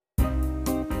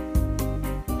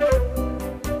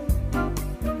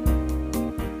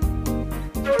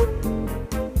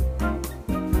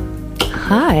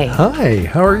Hi. Hi,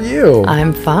 how are you?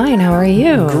 I'm fine. How are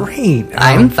you? Great.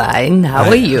 I'm fine. How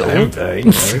are you? I'm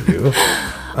fine. How are you?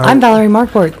 I'm Valerie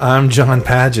Markport. I'm John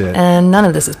Paget. And none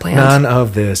of this is planned. None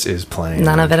of this is planned.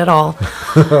 None of it at all.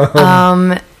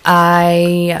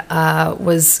 I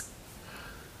was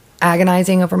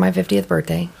agonizing over my 50th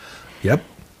birthday. Yep.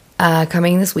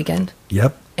 Coming this weekend.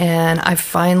 Yep. And I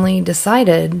finally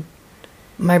decided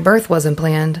my birth wasn't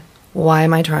planned. Why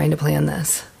am I trying to plan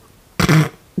this?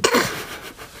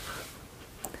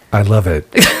 I love it.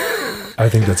 I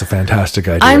think that's a fantastic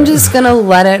idea. I'm just going to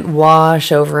let it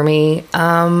wash over me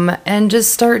and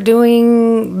just start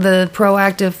doing the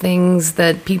proactive things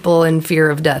that people in fear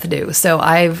of death do. So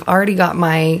I've already got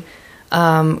my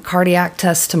cardiac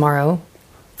test tomorrow.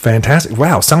 Fantastic.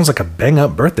 Wow, sounds like a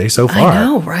bang-up birthday so far. I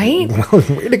know, right?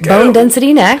 Way to go. Bone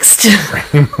density next.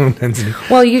 Bone density.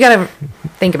 Well, you got to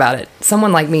think about it.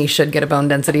 Someone like me should get a bone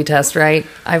density test, right?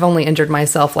 I've only injured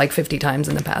myself like 50 times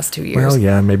in the past 2 years. Well,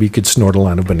 yeah, maybe you could snort a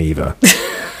line of Boniva.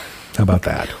 How about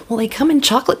that? Well, they come in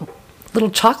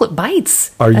little chocolate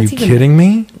bites. Are you kidding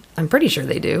me? I'm pretty sure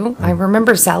they do. I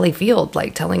remember Sally Field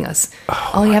telling us,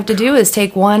 all you have to do is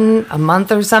take one a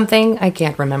month or something. I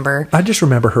can't remember. I just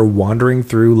remember her wandering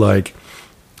through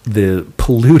the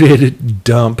polluted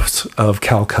dumps of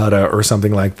Calcutta or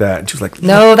something like that. And she was like,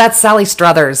 "No, that's Sally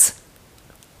Struthers."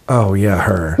 Oh yeah,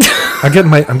 her. I'm getting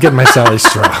my Sally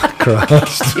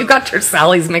crossed. You got your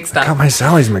Sallys mixed up. I got my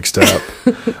Sallys mixed up.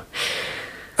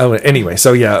 Oh, anyway,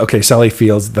 so yeah, okay, Sally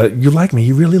Fields, you like me,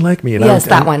 you really like me. And yes,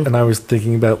 that one. And I was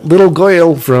thinking about Little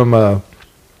Goyle from All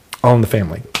in the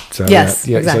Family. So yes,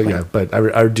 yeah, exactly. So yeah, but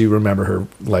I do remember her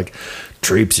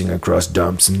traipsing across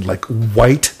dumps and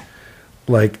white,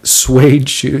 suede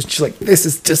shoes. She's like, this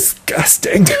is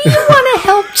disgusting. Do you want to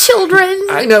help children?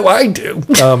 I know I do.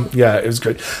 Yeah, it was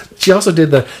good. She also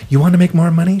did you want to make more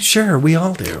money? Sure, we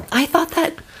all do. I thought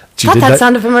that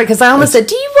sounded familiar because I almost said,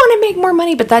 do you want to make more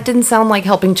money? But that didn't sound like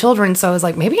helping children. So I was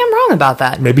like, maybe I'm wrong about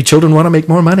that. Maybe children want to make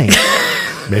more money.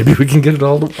 Maybe we can get it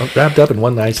all wrapped up in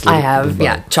one nice little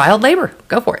child labor.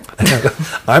 Go for it.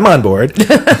 I'm on board.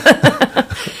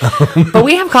 But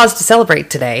we have cause to celebrate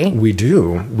today. We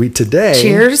do. Today.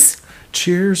 Cheers.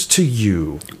 Cheers to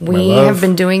you. We have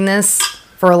been doing this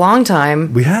for a long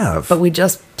time. We have. But we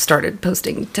just started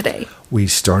posting today. We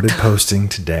started posting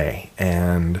today.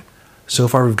 And so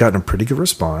far, we've gotten a pretty good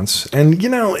response. And,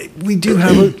 we do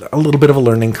have a little bit of a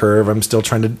learning curve. I'm still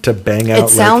trying to bang out. It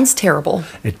sounds terrible.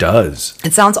 It does.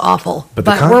 It sounds awful. But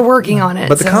we're working on it.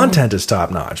 But the content is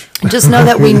top notch. Just know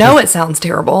that we know it sounds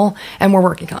terrible, and we're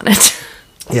working on it.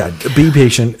 Yeah, be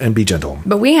patient and be gentle.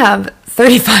 But we have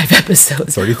 35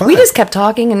 episodes. 35. We just kept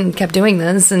talking and kept doing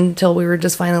this until we were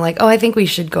just finally like, I think we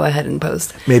should go ahead and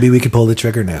post. Maybe we could pull the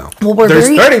trigger now. Well, There's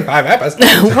 35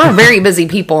 episodes. We're very busy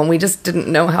people, and we just didn't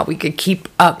know how we could keep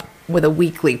up with a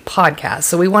weekly podcast.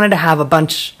 So we wanted to have a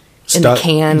bunch in the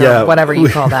can or whatever you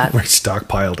call that. We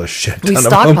stockpiled a shit ton We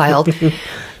stockpiled.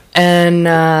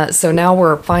 And so now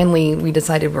we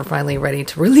decided we're finally ready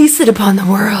to release it upon the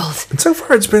world. And so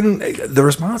far, it's been the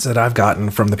response that I've gotten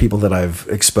from the people that I've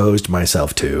exposed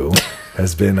myself to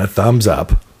has been a thumbs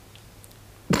up.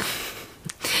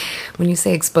 When you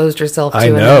say exposed yourself to I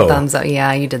know. A thumbs up,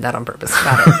 yeah, you did that on purpose.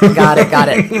 Got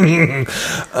it.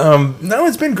 No,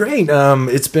 it's been great.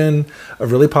 It's been a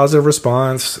really positive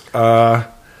response.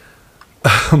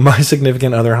 My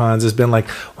significant other, Hans, has been like,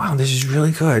 wow, this is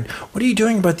really good. What are you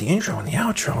doing about the intro and the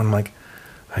outro? And I'm like,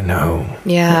 I know.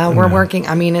 Yeah, we're working.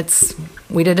 I mean,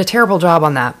 we did a terrible job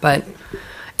on that, but...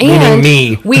 Meaning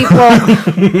me.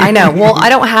 I know. Well, I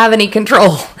don't have any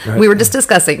control. Right. We were just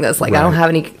discussing this. Right. I don't have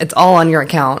any... It's all on your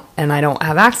account, and I don't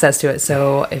have access to it.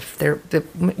 So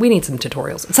we need some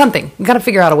tutorials. Something. We've got to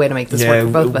figure out a way to make this work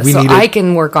for both of us. So I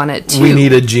can work on it, too. We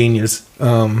need a genius.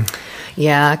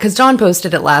 Yeah, because John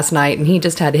posted it last night, and he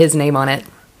just had his name on it.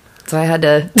 So I had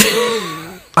to...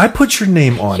 I put your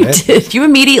name on it. You did. You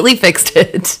immediately fixed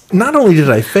it. Not only did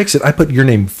I fix it, I put your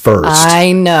name first.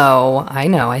 I know.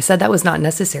 I said that was not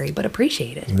necessary, but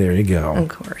appreciate it. There you go. Of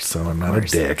course. So I'm not a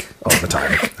dick all the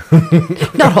time.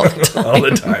 Not all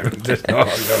the time. All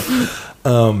the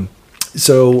time.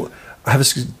 So I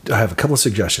have a couple of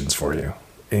suggestions for you.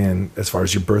 And as far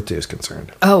as your birthday is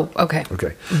concerned. Oh, okay.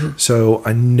 Okay. Mm-hmm. So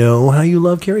I know how you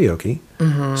love karaoke.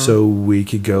 Mm-hmm. So we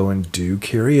could go and do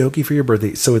karaoke for your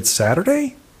birthday. So it's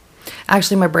Saturday?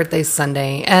 Actually, my birthday's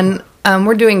Sunday. And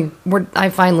I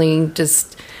finally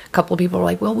just, a couple of people were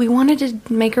like, well, we wanted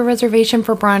to make a reservation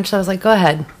for brunch. So I was like, go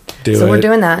ahead. So we're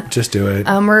doing that. Just do it.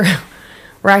 We're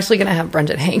actually going to have brunch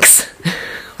at Hank's.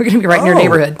 We're going to be right in your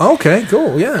neighborhood. Okay,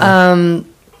 cool. Yeah.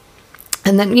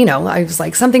 And then, you know, I was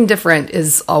like, something different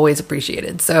is always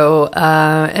appreciated. So,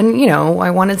 and, you know,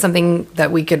 I wanted something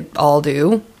that we could all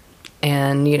do.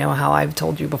 And, you know, how I've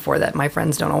told you before that my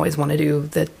friends don't always want to do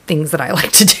the things that I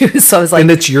like to do. So I was like... And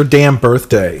it's your damn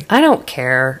birthday. I don't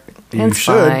care. You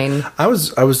should. Fine. I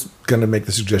was going to make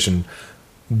the suggestion,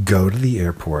 go to the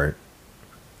airport,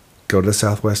 go to the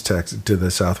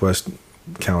Southwest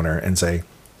counter and say,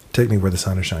 take me where the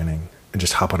sun is shining, and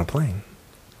just hop on a plane.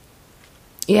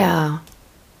 Yeah.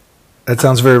 That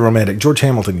sounds very romantic. George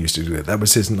Hamilton used to do it. That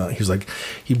was his. He was like,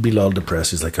 he'd be all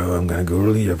depressed. He's like, oh, I'm going to go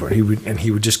to the airport.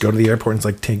 He would just go to the airport and it's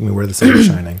like, take me where the sun is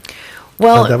shining.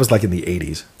 Well, that was like in the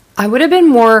 80s. I would have been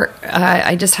more.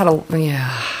 I just had a.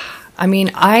 Yeah. I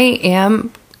mean, I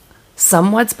am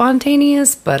somewhat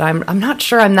spontaneous, but I'm not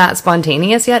sure I'm that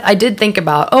spontaneous yet. I did think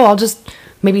about, I'll just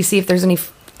maybe see if there's any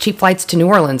cheap flights to New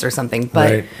Orleans or something.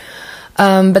 But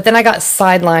right. But then I got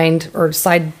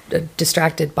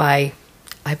distracted by.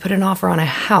 I put an offer on a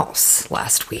house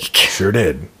last week. Sure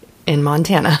did. In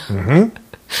Montana. Mm-hmm.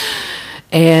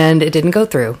 And it didn't go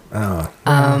through. Oh.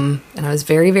 And I was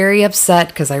very, very upset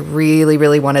because I really,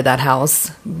 really wanted that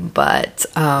house. But,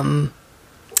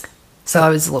 so I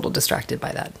was a little distracted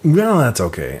by that. Well, that's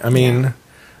okay. I mean, yeah.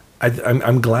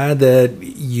 I'm glad that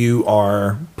you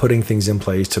are putting things in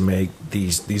place to make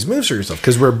these moves for yourself.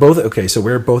 Because we're both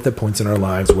at points in our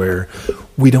lives where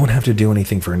we don't have to do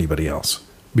anything for anybody else.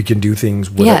 We can do things.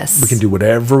 Yes. We can do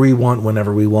whatever we want,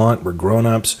 whenever we want. We're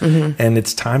grown-ups. Mm-hmm. And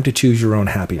it's time to choose your own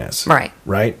happiness. Right.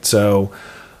 Right? So,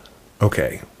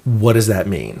 okay. What does that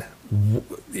mean?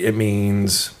 It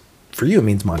means, for you, it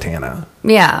means Montana.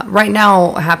 Yeah. Right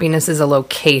now, happiness is a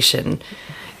location.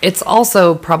 It's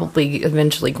also probably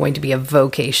eventually going to be a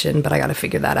vocation, but I got to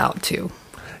figure that out too.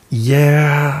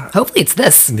 Yeah. Hopefully it's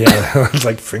this. Yeah. It's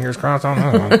like fingers crossed on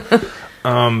that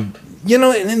one. You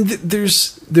know, and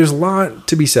there's a lot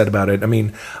to be said about it. I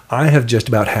mean, I have just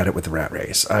about had it with the rat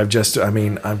race. I've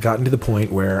gotten to the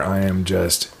point where I am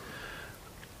just,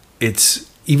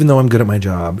 even though I'm good at my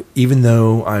job, even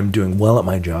though I'm doing well at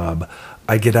my job,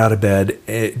 I get out of bed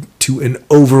to an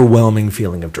overwhelming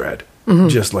feeling of dread. Mm-hmm.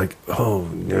 Just like,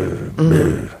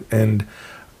 mm-hmm. And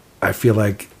I feel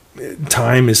like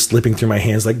time is slipping through my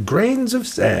hands like grains of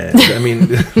sand. I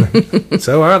mean,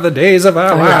 so are the days of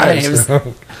our lives.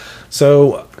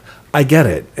 So I get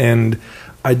it. And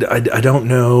I don't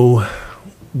know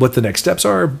what the next steps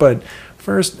are, but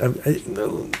first,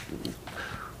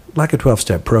 like a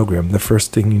 12-step program, the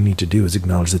first thing you need to do is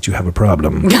acknowledge that you have a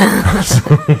problem.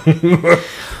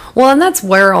 Well, and that's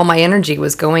where all my energy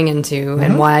was going into, mm-hmm.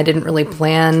 and why I didn't really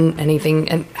plan anything,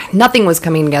 and nothing was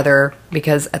coming together,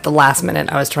 because at the last minute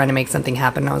I was trying to make something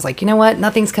happen. I was like, you know what,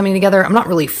 nothing's coming together. I'm not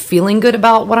really feeling good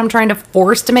about what I'm trying to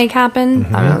force to make happen.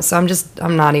 Mm-hmm. So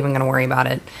I'm not even going to worry about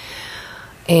it.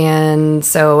 And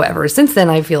so ever since then,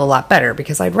 I feel a lot better,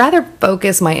 because I'd rather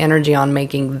focus my energy on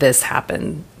making this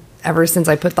happen. Ever since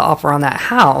I put the offer on that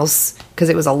house, because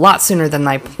it was a lot sooner than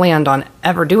I planned on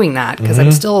ever doing that, because mm-hmm.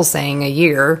 I'm still saying a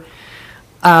year,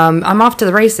 I'm off to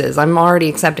the races. I'm already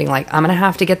accepting, like, I'm going to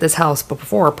have to get this house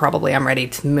before probably I'm ready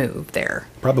to move there.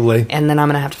 Probably. And then I'm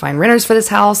going to have to find renters for this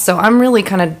house. So I'm really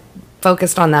kind of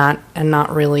focused on that and not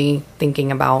really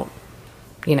thinking about,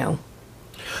 you know,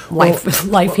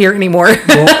 life here anymore.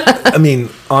 Well, I mean,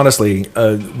 honestly,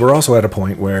 we're also at a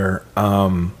point where...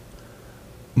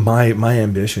 My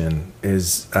ambition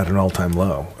is at an all-time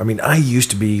low. I mean, I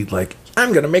used to be like,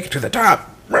 I'm going to make it to the top.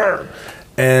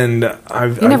 And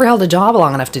I've never held a job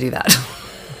long enough to do that.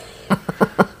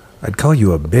 I'd call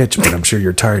you a bitch, but I'm sure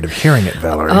you're tired of hearing it,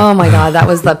 Valerie. Oh my God, that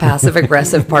was the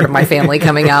passive-aggressive part of my family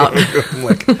coming out. I'm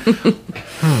like,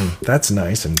 that's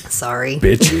nice and sorry,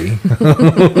 bitchy.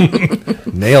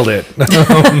 Nailed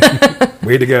it.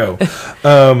 Way to go.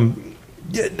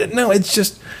 Yeah, no, it's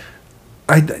just...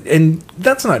 and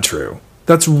that's not true.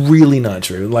 That's really not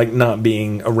true. Like, not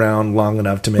being around long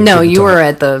enough to make. No, you were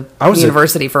at the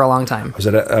university for a long time.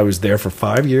 I was there for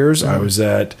 5 years. Mm-hmm. I was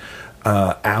at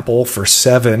Apple for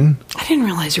 7. I didn't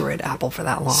realize you were at Apple for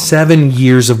that long. 7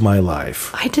 years of my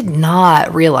life. I did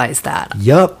not realize that.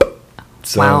 Yup.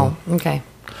 So, wow. Okay.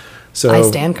 So I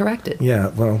stand corrected. Yeah.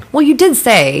 Well, you did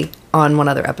say on one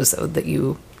other episode that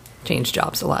you changed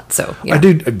jobs a lot, so yeah. I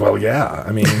do. Well, yeah.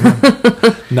 I mean,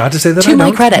 not to say that to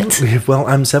my credit. Well,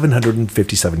 I'm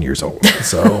 757 years old,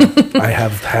 so I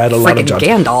have had a lot of jobs.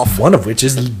 Gandalf. One of which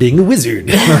is being a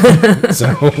wizard. So,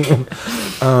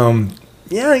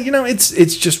 yeah, you know, it's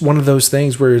just one of those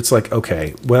things where it's like,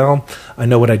 okay, well, I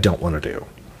know what I don't want to do.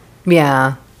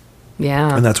 Yeah,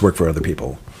 yeah. And that's work for other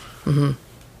people. Mm-hmm.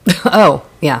 Oh,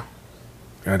 yeah.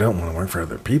 I don't want to work for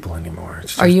other people anymore.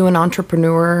 Are you an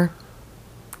entrepreneur?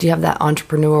 Do you have that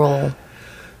entrepreneurial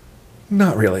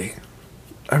Not really.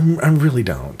 I really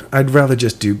don't. I'd rather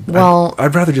just do. Well,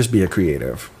 I'd rather just be a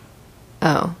creative.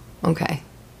 Oh, okay.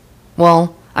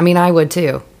 Well, I mean, I would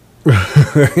too.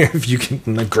 If you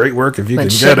can, great work. If you But can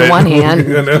shit get it, in one hand,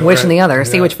 know, wish in the other. Yeah.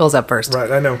 See which fills up first.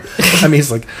 Right, I know. I mean,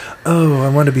 it's like, oh, I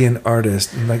want to be an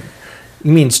artist. I'm like,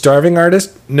 you mean starving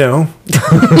artist? No.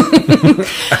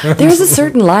 There's a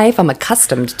certain life I'm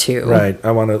accustomed to. Right.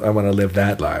 I want to live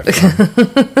that life.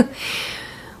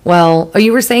 Well,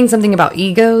 you were saying something about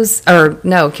egos, or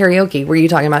no, karaoke. Were you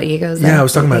talking about egos? Yeah, I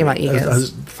was talking about egos. I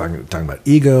was talking about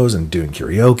egos and doing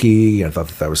karaoke. I thought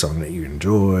that was something that you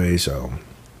enjoy. So,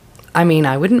 I mean,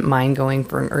 I wouldn't mind going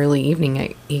for an early evening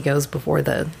at egos before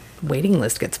the waiting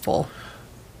list gets full.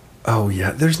 oh yeah,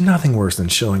 there's nothing worse than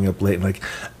showing up late and like,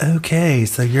 okay,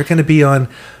 so you're going to be on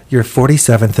your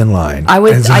 47th in line.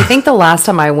 I think the last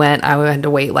time I went, I had to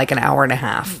wait like an hour and a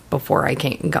half before I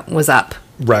was up.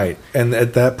 Right. And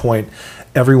at that point,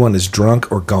 everyone is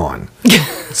drunk or gone.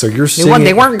 So you're singing.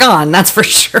 They weren't gone, that's for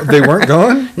sure. They weren't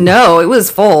gone? No, it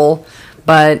was full,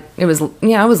 but it was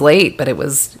late, but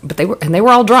they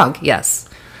were all drunk. Yes.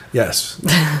 Yes.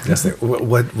 Yes.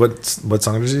 What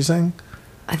song did you sing?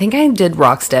 I think I did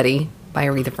Rocksteady by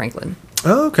Aretha Franklin.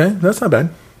 Oh, okay. That's not bad.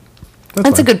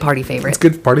 That's a good party favorite. It's a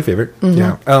good party favorite. Mm-hmm.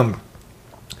 Yeah.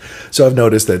 So I've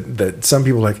noticed that some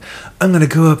people are like, I'm going to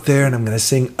go up there and I'm going to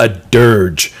sing a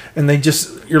dirge. And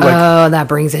you're like, oh, that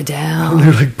brings it down.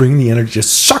 they're like, bring the energy,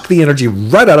 just suck the energy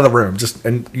right out of the room.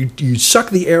 And you suck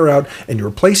the air out and you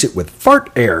replace it with fart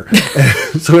air.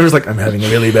 So it was like, I'm having a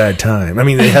really bad time. I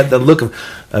mean, they had the look of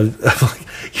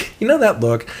like, you know, that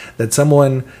look that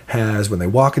someone has when they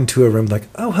walk into a room, like,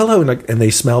 oh, hello. And they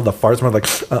smell the farts. And they're like,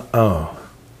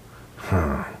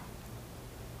 huh.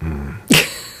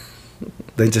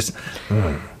 They just,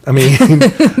 I mean,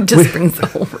 just brings the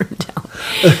whole room down.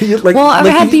 like, well, I've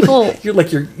had people.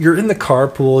 You're in the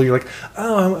carpool. You're like,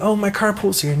 oh, my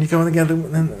carpool's here, and you go together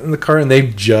in the car, and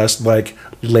they've just like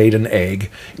laid an egg.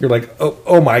 You're like,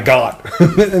 oh my god!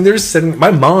 And they're sitting.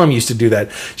 My mom used to do that.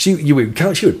 She would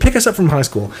pick us up from high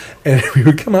school, and we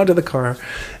would come out to the car,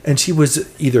 and she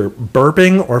was either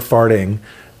burping or farting,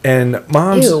 and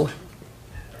mom's. Ew.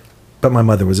 But my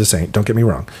mother was a saint. Don't get me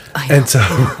wrong. And so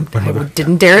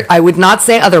I would not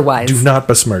say otherwise. Do not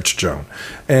besmirch Joan.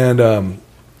 And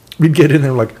we'd get in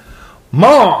there like,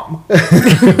 Mom!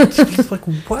 She's like,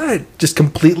 what? Just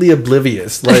completely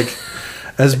oblivious. Like,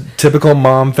 as typical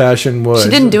mom fashion was.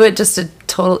 She didn't do it just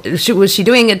to was she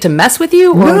doing it to mess with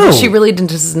you? Or No. did she really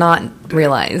just not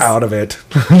realize? Out of it.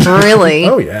 Really?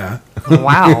 Oh, yeah.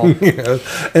 Wow. Yeah.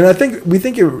 And we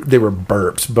think they were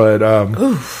burps, but.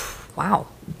 Oof. Wow.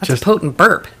 That's Just- a potent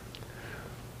burp.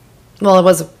 Well, it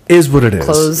was Is what it is.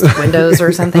 closed windows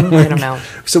or something. I don't know.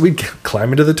 So we'd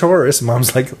climb into the Taurus.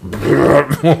 Mom's like,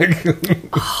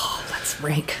 Oh, that's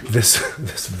rank. this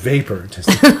vapor just.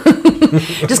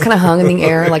 Just kind of hung in the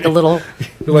air like a little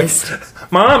Like, mist.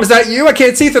 Mom, is that you? I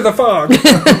can't see through the fog.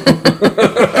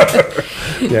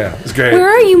 Yeah, it's great. Where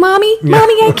are you, Mommy?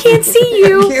 Mommy, I can't see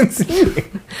you. Can't see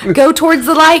you. Go towards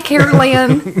the light,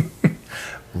 Caroline.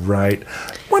 Right.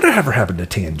 Whatever happened to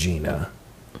Tangina?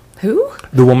 Who?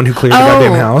 The woman who cleared the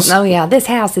goddamn house? Oh, yeah. This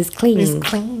house is clean. It's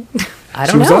clean. I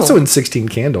She don't was know. also in 16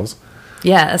 Candles.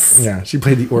 Yes. Yeah, she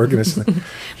played the organist. Like,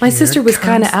 My "Here sister was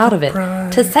kind of comes out the of it,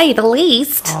 bride, to say the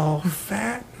least. all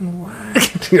fat and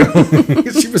white. You know,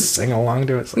 she was singing along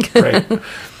to it. It's like,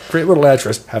 great little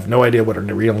actress. Have no idea what her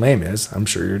real name is. I'm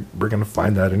sure we're going to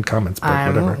find that in comments, but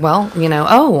whatever. Well,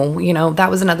 that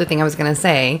was another thing I was going to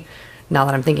say, now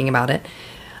that I'm thinking about it.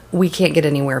 We can't get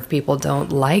anywhere if people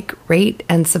don't like, rate,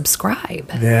 and subscribe.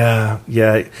 Yeah.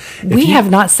 We have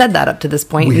not said that up to this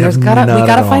point. We We have got not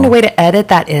to at find a all. way to edit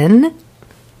that in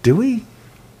Do we?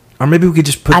 Or maybe we could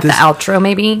just put at this. the outro,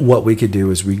 maybe. What we could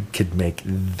do is we could make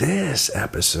this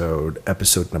episode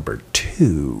number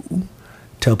 2.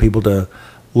 Tell people to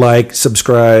like,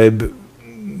 subscribe,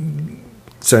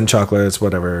 send chocolates,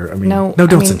 whatever. I mean, don't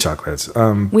send chocolates.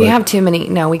 We have too many.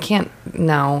 No, we can't.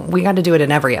 No, we got to do it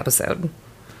in every episode.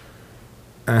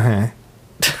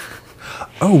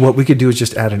 Oh, what we could do is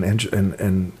just add an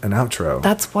outro.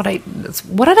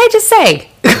 What did I just say?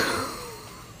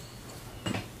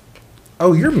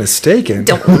 Oh, you're mistaken.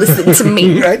 Don't listen to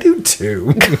me. I do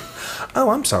too. Oh,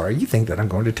 I'm sorry. You think that I'm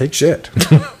going to take shit.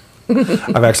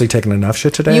 I've actually taken enough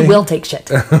shit today. You will take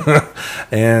shit.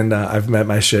 And I've met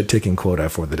my shit taking quota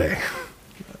for the day.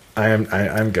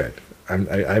 I'm good.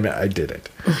 I did it.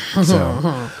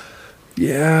 So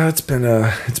yeah, it's been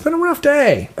a rough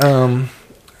day.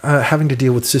 Having to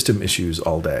deal with system issues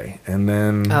all day, and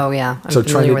then Oh yeah, I'm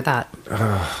familiar with that.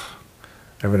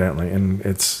 Evidently, and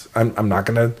I'm not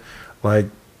gonna like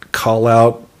call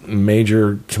out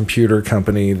major computer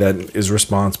company that is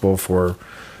responsible for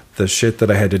the shit that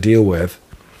I had to deal with.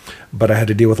 But I had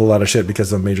to deal with a lot of shit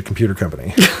because of a major computer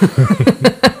company.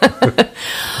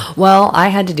 Well, I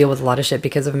had to deal with a lot of shit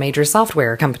because of a major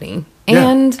software company.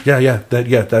 And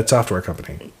that software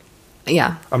company.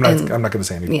 Yeah. I'm not going to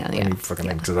say any fucking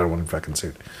name yeah. because I don't want to fucking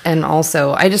suit. And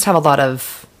also, I just have a lot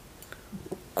of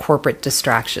corporate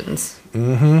distractions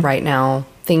right now.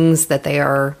 Things that they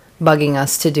are bugging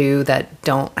us to do that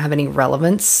don't have any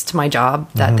relevance to my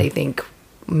job that they think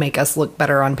make us look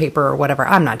better on paper or whatever.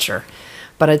 I'm not sure.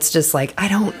 But it's just like, I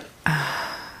don't...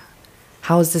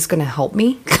 how is this going to help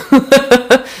me?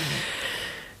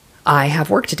 I have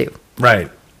work to do.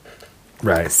 Right.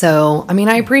 So, I mean,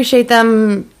 I appreciate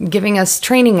them giving us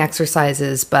training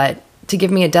exercises, but to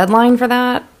give me a deadline for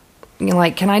that,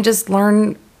 like, can I just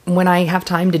learn when I have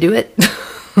time to do it?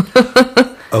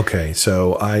 Okay,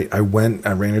 so I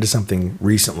ran into something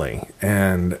recently,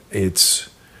 and it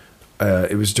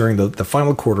was during the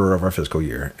final quarter of our fiscal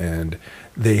year, and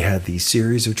they had these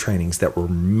series of trainings that were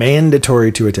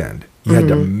mandatory to attend. You had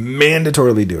to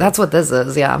mandatorily do it. That's what this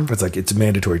is, yeah. It's like, it's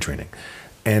mandatory training.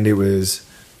 And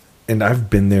I've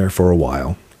been there for a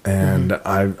while, and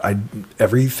I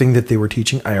everything that they were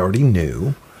teaching, I already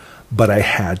knew, but I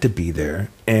had to be there.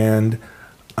 And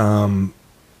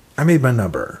I made my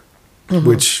number,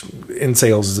 which in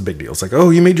sales is a big deal. It's like, oh,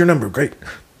 you made your number. Great.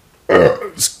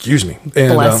 Excuse me.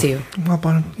 And, bless you. Well,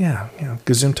 but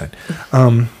gesundheit.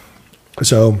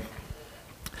 So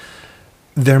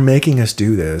they're making us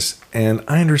do this, and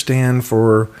I understand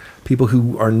for people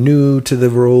who are new to the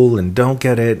role and don't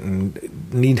get it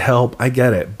and need help, I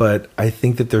get it. But I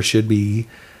think that there should be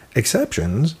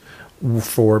exceptions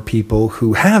for people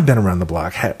who have been around the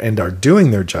block and are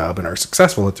doing their job and are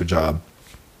successful at their job.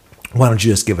 Why don't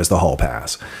you just give us the hall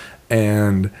pass?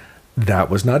 And that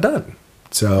was not done.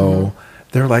 So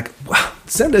they're like, wow,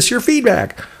 send us your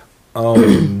feedback. Oh,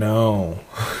 no.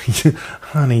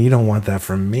 Honey, you don't want that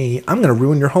from me. I'm going to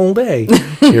ruin your whole day.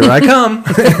 Here I come.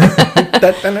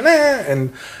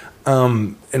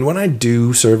 And when I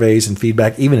do surveys and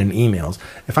feedback, even in emails,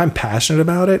 if I'm passionate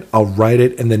about it, I'll write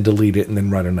it and then delete it and then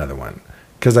write another one.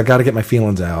 Because I got to get my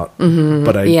feelings out. But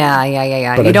But you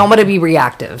don't want to be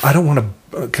reactive. I don't want to,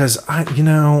 because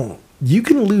you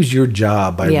can lose your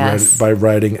job by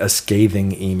writing a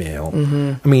scathing email.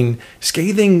 I mean,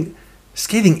 scathing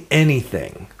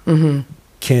anything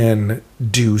can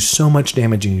do so much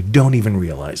damage and you don't even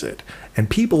realize it. And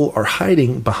people are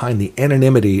hiding behind the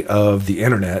anonymity of the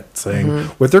internet, saying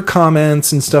with their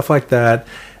comments and stuff like that.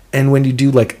 And when you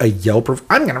do like a Yelp review,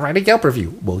 I'm going to write a Yelp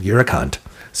review. Well, you're a cunt.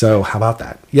 So how about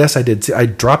that? Yes, I did. I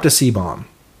dropped a C-bomb.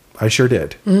 I sure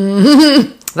did.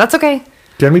 That's okay.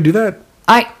 Can we do that?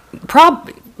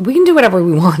 We can do whatever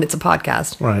we want. It's a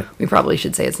podcast. Right. We probably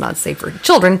should say it's not safe for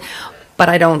children, but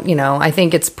I don't, I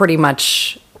think it's pretty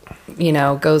much,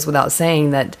 goes without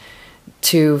saying that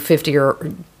to 50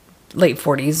 or late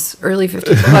 40s, early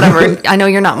 50s, whatever. I know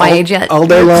you're not my age yet. All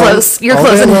day long. Close. You're all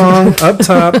close. Day long, up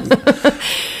top.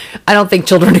 I don't think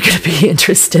children are going to be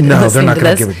interested in No, listening they're not to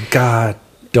going this. to give a god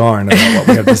darn about what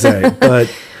we have to say.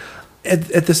 But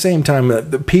at the same time,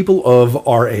 the people of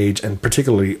our age, and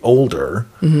particularly older,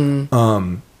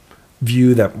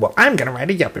 view that, well, I'm going to write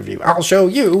a Yelp review. I'll show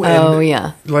you.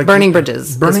 And Like burning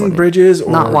bridges. Burning bridges.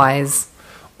 Or, not wise.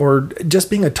 Or just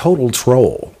being a total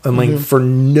troll. And like for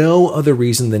no other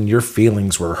reason than your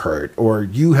feelings were hurt. Or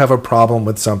you have a problem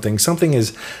with something. Something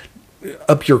is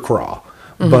up your craw.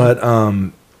 But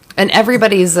and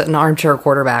everybody's an armchair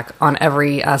quarterback on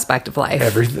every aspect of life.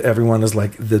 Everyone is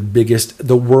like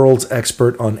the world's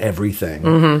expert on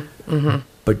everything.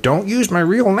 But don't use my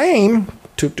real name.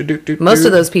 Most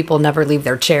of those people never leave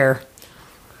their chair.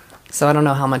 So I don't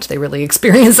know how much they really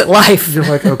experience at life. You're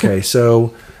like, okay,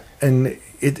 so, and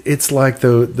it's like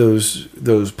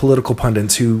those political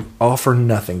pundits who offer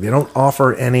nothing. They don't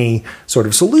offer any sort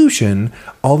of solution.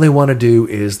 All they want to do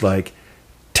is like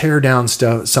tear down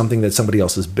something that somebody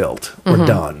else has built or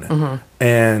done.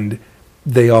 And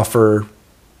they offer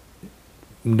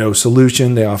no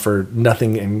solution. They offer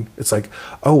nothing. And it's like,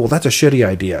 oh, well, that's a shitty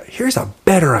idea. Here's a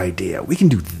better idea. We can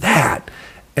do that.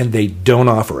 And they don't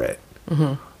offer it.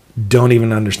 Don't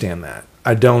even understand that.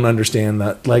 I don't understand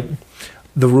that. Like,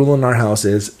 the rule in our house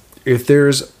is if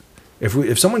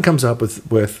someone comes up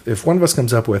with if one of us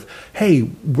comes up with, hey,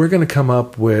 we're going to come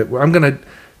up with, I'm going to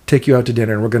take you out to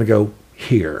dinner and we're going to go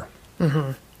here.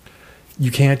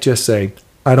 You can't just say,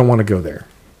 I don't want to go there.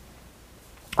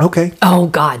 Okay. Oh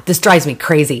God, this drives me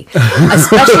crazy.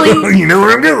 Especially, you know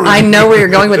where I'm going. I know where you're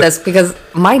going with this because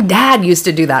my dad used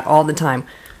to do that all the time.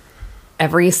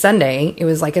 Every Sunday, it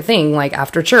was like a thing, like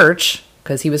after church,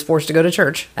 because he was forced to go to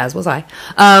church, as was I.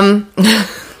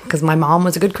 Because my mom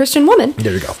was a good Christian woman.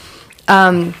 There you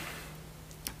go.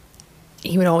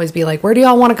 He would always be like, where do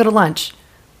y'all want to go to lunch?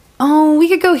 Oh, we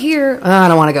could go here. Oh, I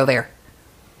don't want to go there.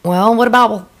 Well, what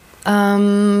about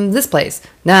this place?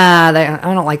 Nah,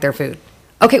 I don't like their food.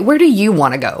 Okay, where do you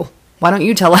want to go? Why don't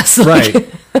you tell us? Right.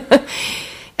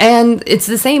 And it's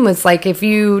the same. It's like if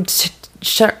you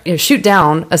shoot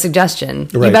down a suggestion,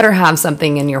 Right. you better have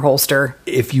something in your holster.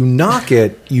 If you knock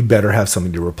it, you better have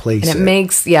something to replace And it.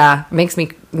 it makes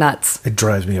me nuts. It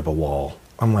drives me up a wall.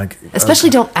 I'm like... Especially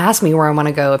don't ask me where I want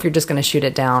to go if you're just going to shoot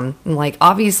it down. I'm like,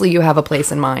 obviously you have a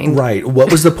place in mind. Right.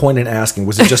 What was the point in asking?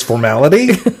 Was it just formality?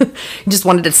 You just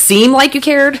wanted to seem like you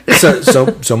cared.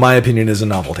 So my opinion is a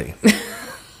novelty.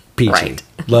 Peachy. Right.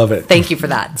 Love it. Thank you for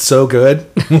that. So good.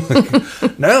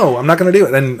 No, I'm not going to do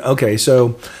it. And okay,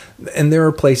 and there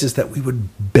are places that we would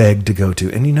beg to go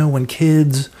to. And you know, when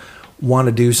kids want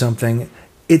to do something,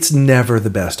 it's never the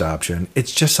best option.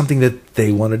 It's just something that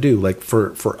they want to do. Like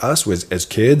for us as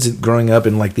kids growing up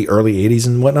in like the early 80s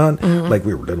and whatnot, Mm-hmm. like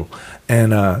we were little.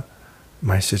 And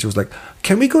my sister was like,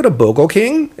 can we go to Bogle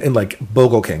King? And like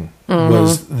Bogle King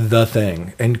was the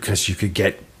thing. And because you could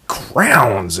get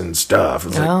crowns and stuff.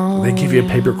 It's like they give you a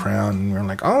paper crown and we're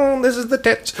like, oh, this is the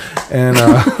tits. And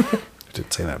I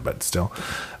didn't say that, but still.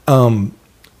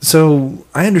 So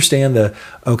I understand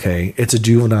it's a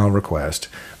juvenile request,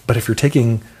 but if you're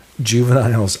taking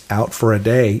juveniles out for a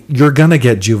day, you're going to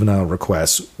get juvenile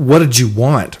requests. What did you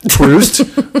want? Proust?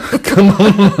 Come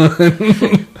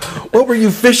on. What were you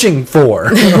fishing for?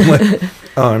 I'm like,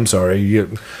 oh, I'm sorry.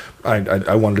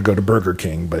 I wanted to go to Burger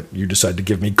King, but you decided to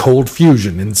give me cold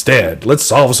fusion instead. Let's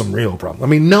solve some real problem. I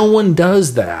mean, no one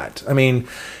does that. I mean,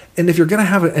 and if you're going to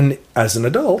have it, and as an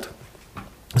adult,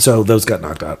 so those got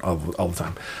knocked out all the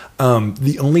time.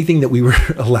 The only thing that we were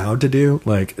allowed to do,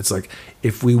 like, it's like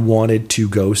if we wanted to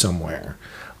go somewhere,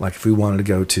 like if we wanted to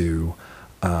go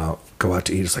out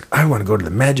to eat, it's like, I want to go to the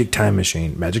Magic Time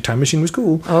Machine. Magic Time Machine was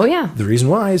cool. Oh, yeah. The reason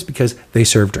why is because they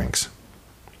serve drinks.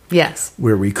 Yes.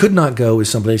 Where we could not go is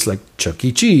someplace like Chuck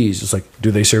E. Cheese. It's like,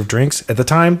 do they serve drinks? At the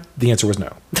time, the answer was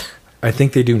no. I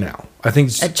think they do now. I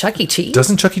think At Chuck E. Cheese?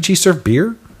 Doesn't Chuck E. Cheese serve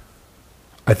beer?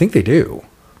 I think they do.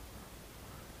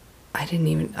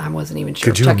 I wasn't even sure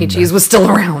Could if you Chuck E. Cheese was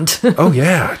still around. Oh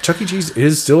yeah, Chuck E. Cheese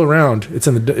is still around.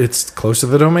 It's close to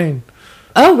the Domain.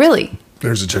 Oh, really?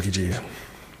 There's a Chuck E. Cheese,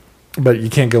 but you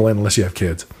can't go in unless you have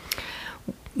kids.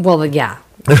 Well, yeah.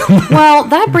 Well,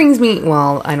 that brings me.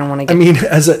 Well, I don't want to get. I mean,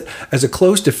 as a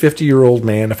close to 50-year-old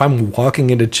man, if I'm walking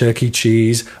into Chuck E.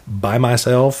 Cheese by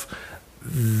myself,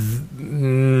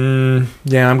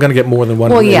 yeah, I'm gonna get more than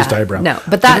one raised eyebrow. No,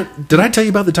 but that. Did I tell you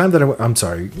about the time that I'm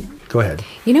sorry. Go ahead.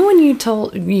 You know when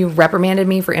you reprimanded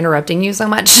me for interrupting you so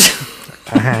much?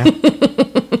 Uh-huh.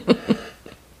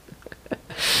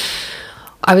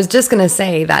 I was just going to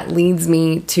say that leads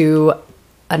me to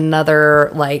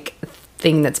another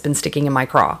thing that's been sticking in my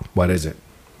craw. What is it?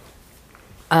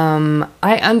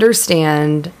 I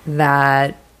understand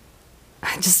that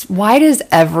why does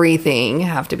everything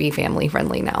have to be family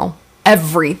friendly now?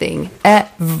 Everything.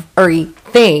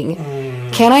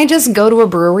 Can I just go to a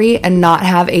brewery and not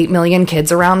have 8 million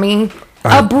kids around me?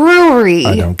 A brewery.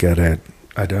 I don't get it.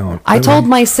 I don't. I told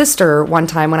my sister one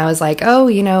time when I was like, oh,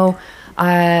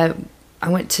 I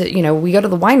went to, we go to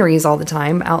the wineries all the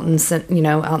time out in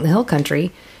the hill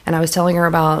country. And I was telling her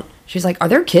about, she's like, are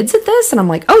there kids at this? And I'm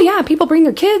like, oh yeah, people bring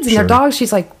their kids and their dogs.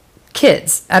 She's like,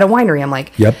 kids at a winery. I'm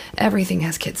like, yep. Everything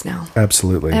has kids now.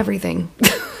 Absolutely. Everything.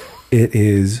 It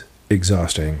is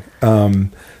exhausting.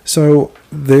 So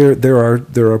there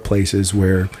are places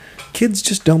where kids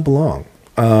just don't belong.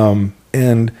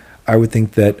 And I would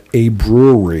think that a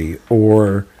brewery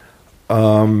or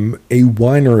a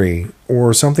winery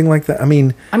or something like that. I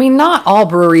mean, not all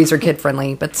breweries are kid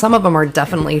friendly, but some of them are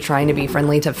definitely trying to be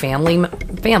friendly to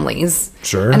families.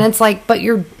 Sure. And it's like,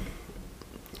 I'm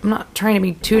not trying to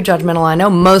be too judgmental. I know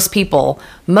most people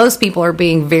are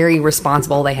being very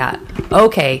responsible.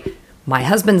 Okay, my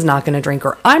husband's not going to drink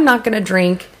or I'm not going to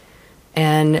drink.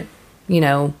 And,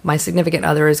 my significant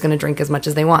other is going to drink as much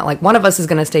as they want. Like one of us is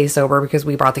going to stay sober because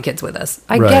we brought the kids with us.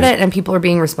 I get it. And people are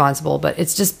being responsible, but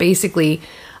it's just basically,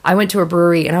 I went to a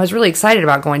brewery and I was really excited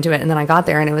about going to it. And then I got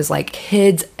there and it was like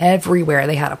kids everywhere.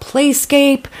 They had a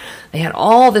playscape. They had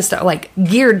all this stuff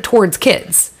geared towards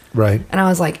kids. Right. And I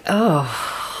was like,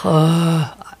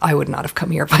 I would not have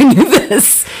come here if I knew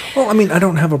this. Well, I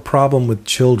don't have a problem with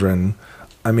children.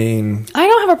 I don't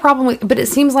have a problem with, but it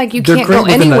seems like you can't go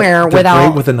they're anywhere without.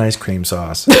 great with a nice cream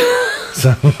sauce.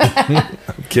 So,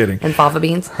 I'm kidding. And fava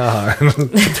beans.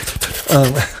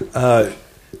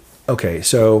 Okay,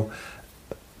 so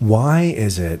why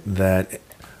is it that,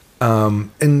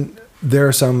 and there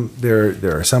are some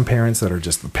parents that are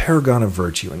just the paragon of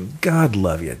virtue, and God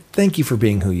love you. Thank you for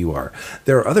being who you are.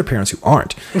 There are other parents who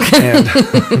aren't.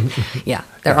 And yeah,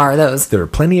 there are those. There are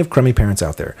plenty of crummy parents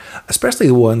out there, especially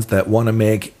the ones that want to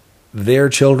make their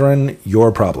children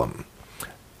your problem.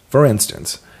 For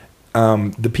instance,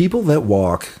 the people that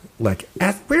walk like,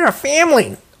 we're a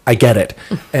family. I get it.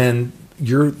 And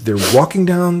they're walking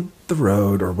down the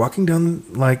road or walking down,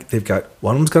 like they've got,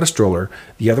 one of them's got a stroller,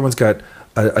 the other one's got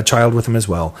a child with them as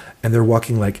well, and they're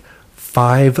walking like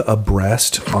 5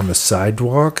 abreast on the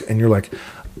sidewalk, and you're like,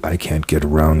 I can't get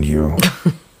around you.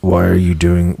 Why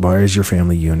is your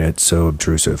family unit so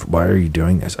obtrusive? Why are you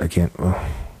doing this? I can't.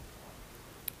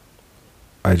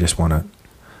 I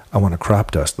want to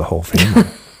crop dust the whole family.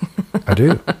 I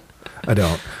do. I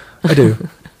don't.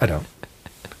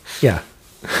 Yeah.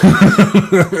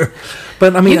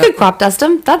 But I mean, you could crop dust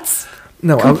them. That's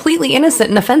completely innocent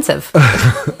and offensive.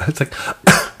 It's like,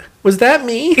 was that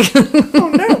me? Oh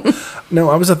no. No,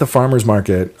 I was at the farmer's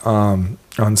market on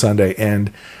Sunday,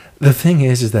 and the thing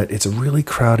is that it's a really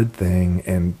crowded thing,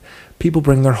 and people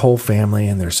bring their whole family,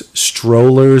 and there's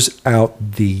strollers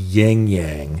out the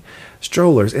yin-yang.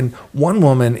 Strollers. And one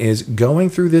woman is going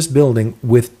through this building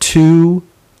with two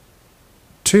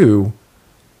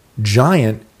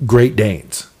giant Great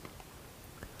Danes.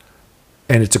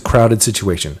 And it's a crowded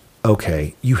situation.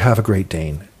 Okay, you have a Great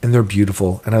Dane, and they're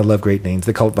beautiful, and I love Great Danes.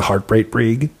 They call it the heartbreak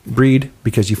breed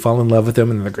because you fall in love with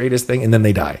them, and they're the greatest thing, and then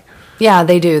they die. Yeah,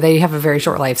 they do. They have a very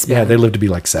short lifespan. Yeah, they live to be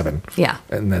like 7. Yeah.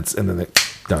 And then they're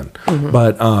done. Mm-hmm.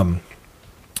 But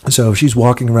so she's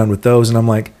walking around with those, and I'm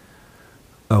like,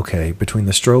 okay, between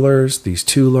the strollers, these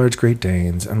 2 large Great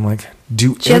Danes, I'm like,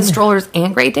 she had strollers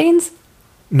and Great Danes?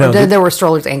 No, there were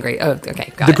strollers and Great. Oh,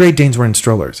 okay, got it. The Great Danes were in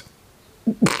strollers.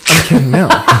 I'm kidding now.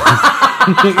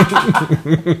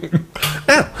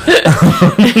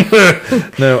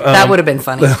 No, that would have been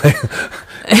funny.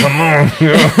 Come on.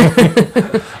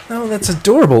 No, that's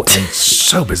adorable and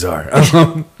so bizarre. That's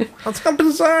so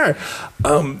bizarre.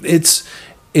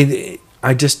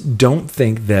 I just don't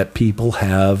think that people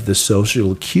have the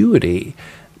social acuity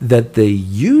that they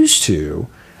used to,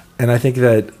 and I think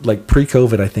that like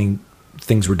pre-COVID, I think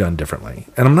things were done differently.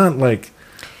 And I'm not like.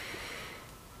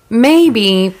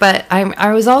 Maybe, but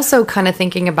I was also kind of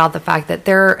thinking about the fact that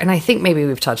and I think maybe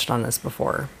we've touched on this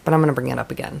before, but I'm going to bring it up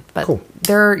again. But cool.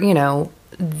 There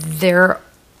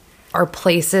are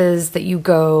places that you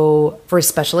go for a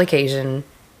special occasion,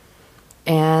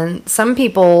 and some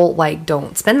people like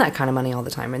don't spend that kind of money all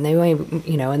the time, and they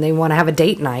and they want to have a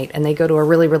date night, and they go to a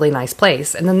really, really nice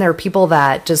place. And then there are people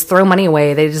that just throw money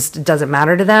away. It doesn't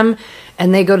matter to them,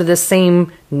 and they go to this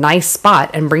same nice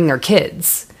spot and bring their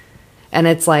kids. And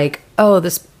it's like, oh,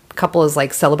 this couple is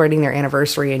like celebrating their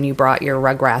anniversary, and you brought your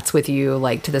Rugrats with you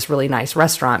like to this really nice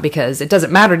restaurant because it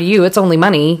doesn't matter to you. It's only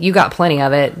money. You got plenty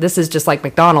of it. This is just like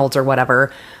McDonald's or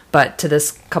whatever. But to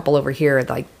this couple over here,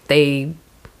 like they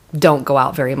don't go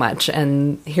out very much.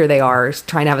 And here they are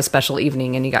trying to have a special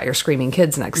evening, and you got your screaming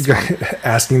kids next to them.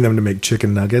 Asking them to make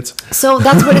chicken nuggets. So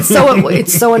that's what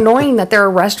it's so annoying that there are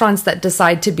restaurants that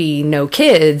decide to be no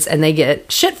kids and they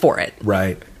get shit for it.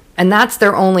 Right. And that's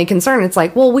their only concern. It's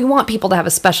like, well, we want people to have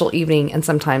a special evening, and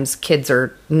sometimes kids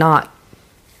are not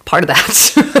part of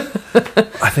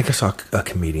that. I think I saw a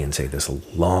comedian say this a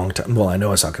long time. Well, I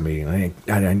know I saw a comedian.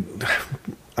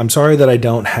 I'm sorry that I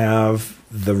don't have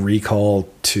the recall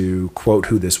to quote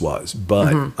who this was,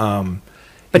 but mm-hmm.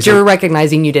 But you're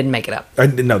recognizing you didn't make it up.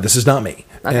 No, this is not me,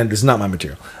 okay. And this is not my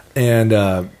material. And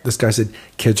this guy said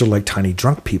kids are like tiny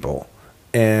drunk people,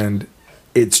 and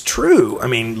it's true. I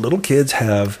mean, little kids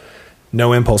have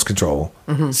no impulse control,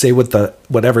 mm-hmm. say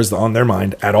whatever's on their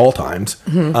mind at all times,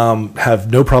 mm-hmm.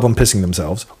 Have no problem pissing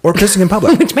themselves or pissing in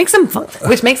public, which makes them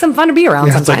fun to be around.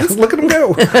 Yeah, sometimes. Like, look at them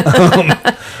go.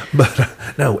 But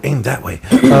no, aim that way.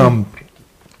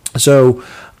 So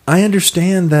I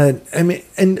understand that. I mean,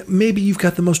 and maybe you've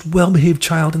got the most well-behaved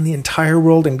child in the entire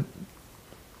world, and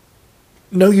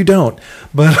no, you don't.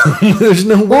 But there's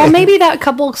no way. Well, maybe that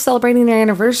couple celebrating their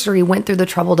anniversary went through the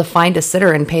trouble to find a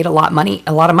sitter and paid a lot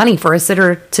of money for a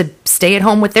sitter to stay at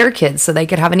home with their kids so they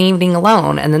could have an evening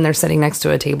alone. And then they're sitting next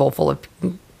to a table full of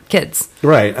kids.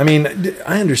 Right. I mean,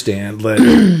 I understand that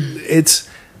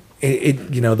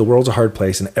the world's a hard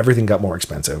place, and everything got more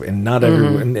expensive, and not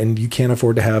everyone, and you can't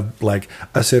afford to have like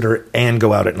a sitter and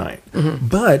go out at night. Mm-hmm.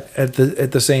 But at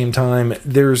the same time,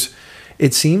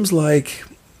 it seems like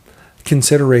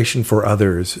consideration for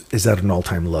others is at an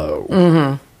all-time low.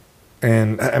 Mm-hmm.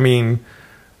 And I mean,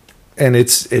 and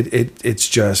it's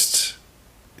just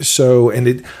so,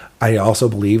 and I also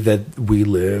believe that we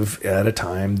live at a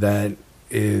time that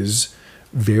is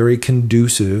very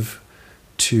conducive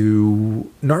to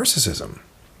narcissism.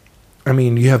 I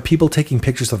mean, you have people taking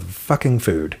pictures of fucking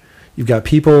food. You've got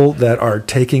people that are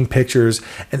taking pictures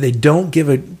and they don't give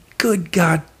a good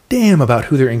goddamn about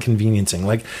who they're inconveniencing.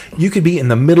 Like, you could be in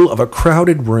the middle of a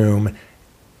crowded room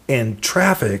and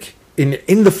traffic,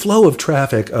 in the flow of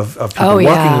traffic of people walking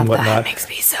and whatnot. That makes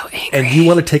me so angry. And you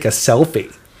want to take a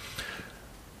selfie.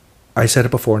 I said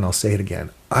it before and I'll say it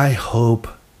again. I hope...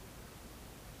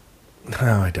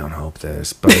 No, I don't hope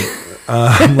this, but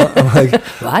I'm like...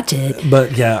 Watch it.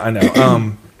 But yeah, I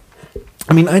know.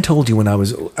 I mean, I told you when I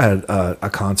was at a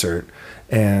concert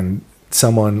and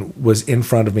someone was in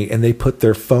front of me and they put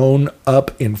their phone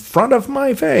up in front of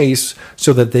my face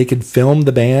so that they could film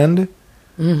the band.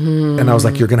 Mm-hmm. And I was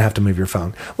like, you're going to have to move your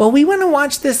phone. Well, we want to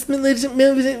watch this movie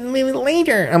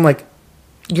later. I'm like...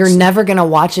 You're never going to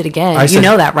watch it again. You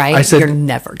know that, right? I said, you're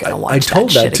never going to watch it. I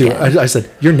told that to her. I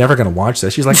said, you're never going to watch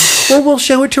this. She's like, well, we'll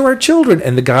show it to our children.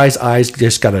 And the guy's eyes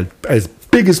just got as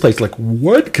big as plates. Like,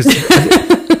 what? Because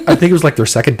I think it was like their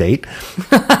second date.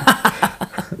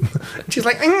 She's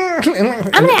like, I'm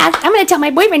gonna tell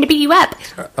my boyfriend to beat you up.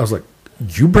 I was like,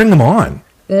 you bring them on.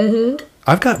 Mm-hmm.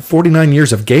 I've got 49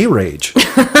 years of gay rage.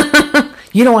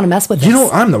 You don't want to mess with this. You know,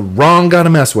 I'm the wrong guy to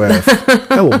mess with.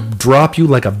 I will drop you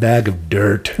like a bag of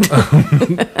dirt.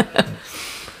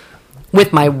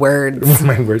 With my words. With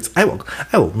my words. I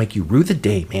will make you rue the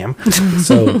day, ma'am.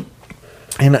 So,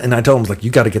 and I told him, like,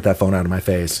 you got to get that phone out of my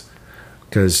face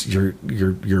because you're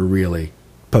really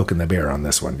poking the bear on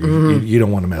this one. You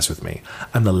don't want to mess with me.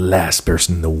 I'm the last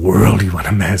person in the world you want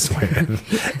to mess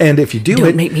with. And if you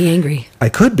don't make me angry. I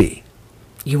could be.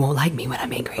 You won't like me when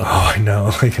I'm angry. Oh, I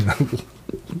know.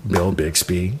 Bill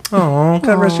Bixby. Oh,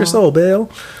 God rest your soul, Bill.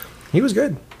 He was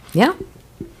good. Yeah.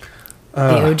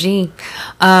 The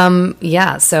OG.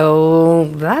 Yeah, so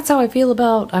that's how I feel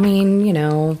about, I mean, you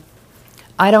know,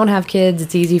 I don't have kids.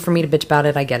 It's easy for me to bitch about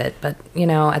it. I get it. But, you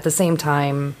know, at the same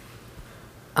time,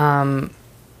 I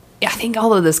think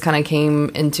all of this kind of came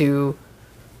into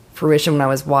fruition when I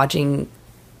was watching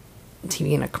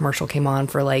TV and a commercial came on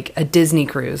for like a Disney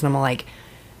cruise. And I'm like,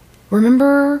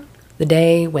 remember the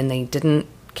day when they didn't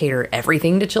cater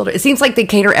everything to children? It seems like they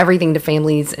cater everything to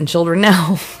families and children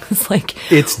now. It's like,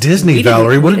 it's Disney,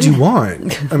 Valerie. What did you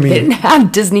want? I mean, they didn't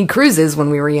have Disney cruises when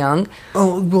we were young.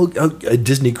 Oh, well, a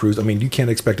Disney cruise. I mean, you can't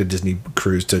expect a Disney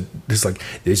cruise to just like,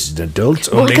 this is adults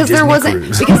only because Disney there wasn't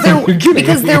cruise.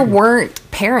 because there weren't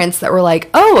parents that were like,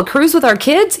 oh, a cruise with our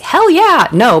kids? Hell yeah.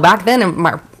 No, back then,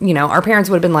 our parents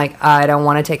would have been like, I don't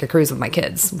want to take a cruise with my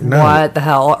kids. No. What the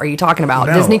hell are you talking about?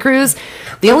 No. Disney cruise?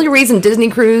 The only reason Disney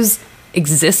cruise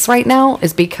exists right now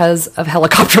is because of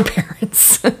helicopter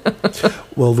parents.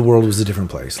 Well, the world was a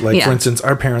different place. Like, for instance,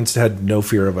 our parents had no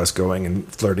fear of us going and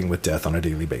flirting with death on a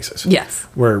daily basis. Yes.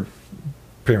 Where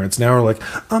parents now are like,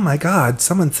 oh my God,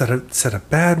 someone said a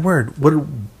bad word.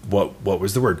 What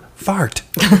was the word? Fart.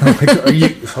 Like,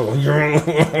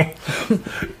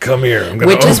 come here.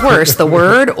 Which is worse, the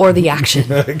word or the action?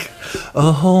 Like,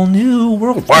 a whole new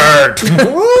world. Fart.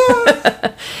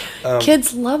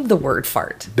 Kids love the word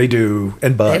fart. They do.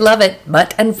 And butt. They love it.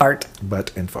 Butt and fart.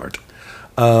 Butt and fart.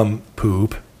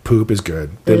 Poop. Poop is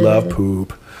good. They love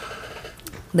poop.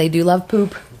 They do love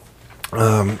poop.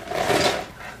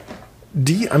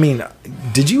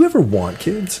 Did you ever want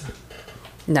kids?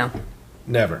 No.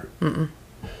 Never. Mm-mm.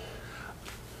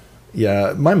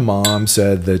 Yeah, my mom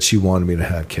said that she wanted me to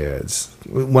have kids.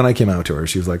 When I came out to her,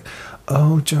 she was like,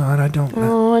 oh, John, I don't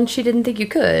know. Oh, and she didn't think you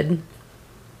could.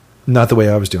 Not the way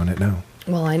I was doing it, no.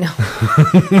 Well, I know.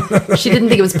 She didn't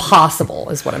think it was possible,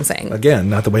 is what I'm saying. Again,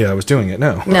 not the way I was doing it,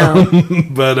 no. No.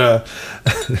 But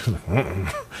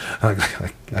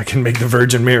I can make the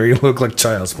Virgin Mary look like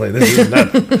child's play. This is not.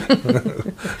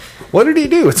 What did he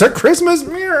do? It's a Christmas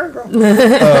miracle.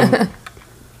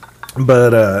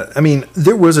 But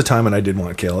there was a time when I did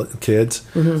want to kill kids.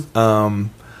 Mm-hmm.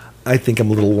 I think I'm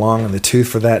a little long on the tooth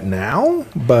for that now,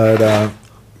 but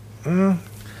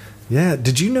yeah.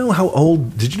 Did you know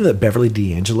that Beverly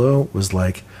D'Angelo was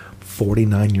like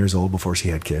 49 years old before she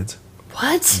had kids?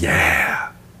 What?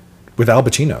 Yeah. With Al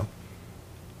Pacino.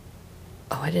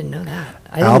 Oh, I didn't know that.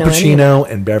 Al Pacino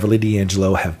and Beverly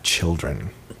D'Angelo have children.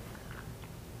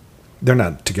 They're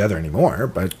not together anymore,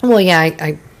 but... Well, yeah,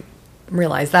 I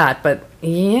realize that, but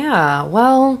yeah,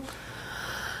 well...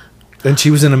 And she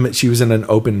was in an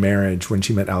open marriage when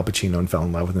she met Al Pacino and fell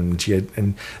in love with him.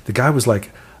 And the guy was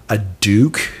like a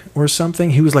duke or something.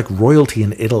 He was like royalty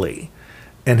in Italy.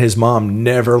 And his mom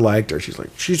never liked her. She's like,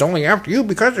 she's only after you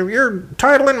because of your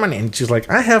title and money. And she's like,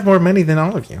 I have more money than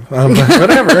all of you.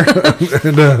 Whatever.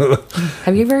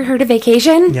 Have you ever heard of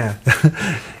Vacation? Yeah.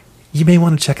 you may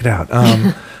want to check it out.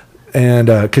 And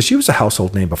because she was a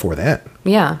household name before that.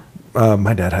 Yeah.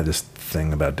 My dad had this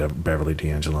thing about Beverly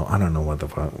D'Angelo. I don't know what the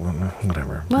fuck,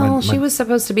 whatever. Well, she was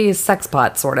supposed to be a sex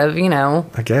pot, sort of, you know.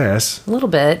 I guess. A little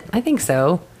bit. I think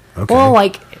so. Okay. Well,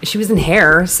 like, she was in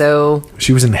Hair, so...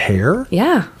 She was in Hair?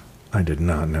 Yeah. I did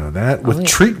not know that. With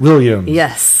Treat Williams.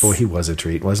 Yes. Boy, he was a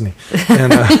treat, wasn't he?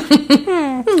 And,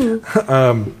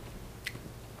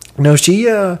 no,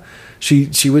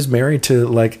 she was married to,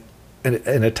 like,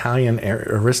 an Italian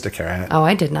aristocrat. Oh,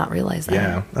 I did not realize that.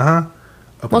 Yeah. Uh-huh.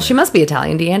 Well, she must be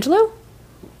Italian. D'Angelo?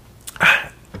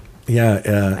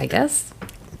 Yeah. I guess.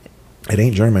 It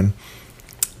ain't German.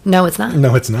 No, it's not.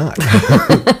 No, it's not.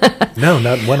 No,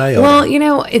 not one iota. Well, you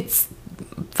know, it's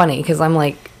funny because I'm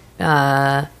like,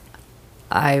 at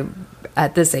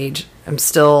this age, I'm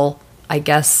still, I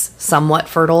guess, somewhat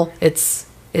fertile. It's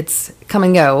come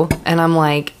and go. And I'm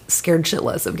like scared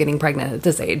shitless of getting pregnant at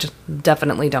this age.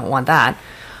 Definitely don't want that.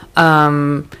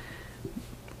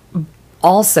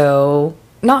 Also,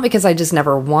 not because I just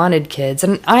never wanted kids.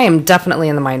 And I am definitely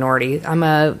in the minority. I'm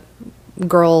a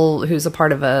girl who's a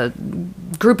part of a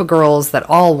group of girls that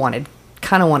all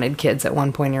kind of wanted kids at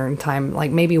one point in time. Like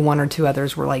maybe one or two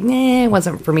others were like, nah, it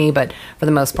wasn't for me. But for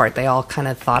the most part, they all kind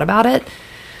of thought about it.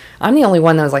 I'm the only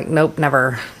one that was like, nope,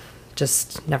 never,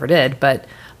 just never did. But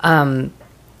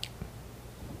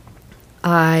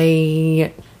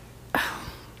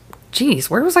geez,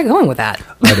 where was I going with that?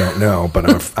 I don't know,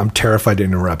 but I'm terrified to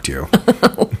interrupt you.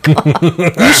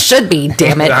 You should be,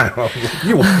 damn it.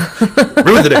 You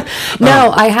ruined the day.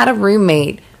 No, I had a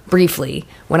roommate briefly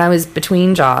when I was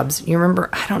between jobs. You remember?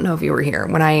 I don't know if you were here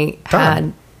when I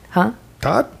had, huh?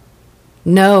 Todd?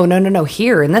 No.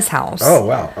 Here in this house. Oh,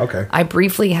 wow. Okay. I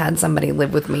briefly had somebody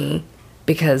live with me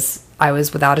because I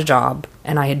was without a job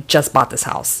and I had just bought this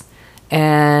house.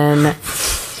 And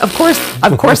of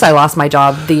course I lost my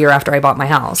job the year after I bought my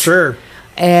house. Sure.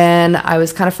 And I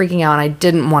was kind of freaking out and I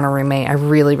didn't want a roommate. I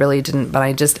really, really didn't. But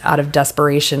I just, out of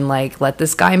desperation, like, let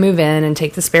this guy move in and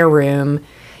take the spare room.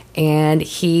 And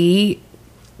he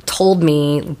told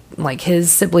me, like,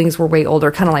 his siblings were way older,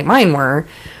 kind of like mine were.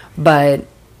 But,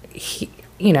 he,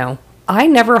 you know, I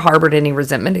never harbored any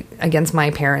resentment against my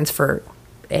parents for,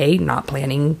 A, not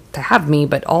planning to have me,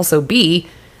 but also B,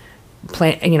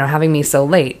 having me so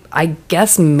late. I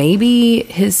guess maybe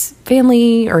his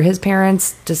family or his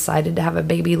parents decided to have a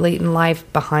baby late in life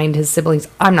behind his siblings.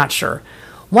 I'm not sure.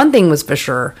 One thing was for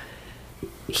sure.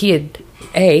 He had,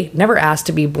 A, never asked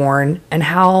to be born, and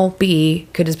how, B,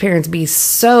 could his parents be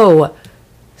so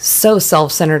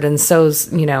self-centered and so,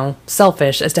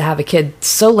 selfish as to have a kid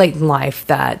so late in life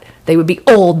that they would be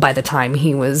old by the time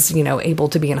he was, able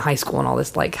to be in high school and all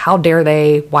this. Like, how dare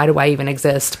they? Why do I even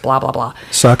exist? Blah, blah, blah.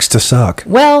 Sucks to suck.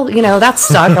 Well, that's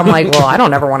stuck. I'm like, well, I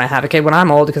don't ever want to have a kid when I'm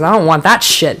old because I don't want that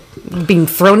shit being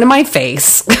thrown in my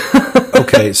face.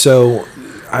 Okay, so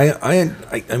I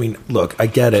mean, look, I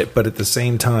get it, but at the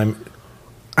same time,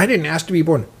 I didn't ask to be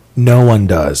born. No one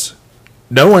does.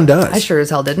 No one does. I sure as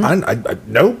hell didn't.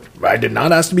 Nope, I did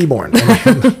not ask to be born.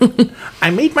 I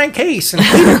made my case.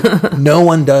 No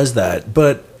one does that.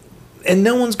 And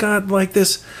no one's got like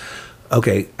this.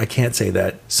 Okay, I can't say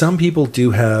that. Some people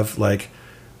do have like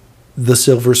the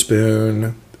silver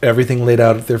spoon, everything laid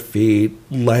out at their feet,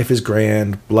 life is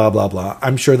grand, blah, blah, blah.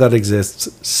 I'm sure that exists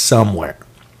somewhere.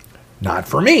 Not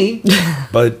for me,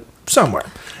 but somewhere.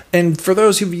 And for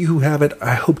those of you who have it,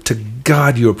 I hope to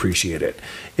God you appreciate it.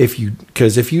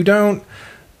 Because if you don't,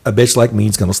 a bitch like me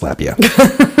is going to slap you.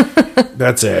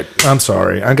 That's it. I'm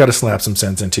sorry. I got to slap some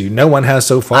sense into you. No one has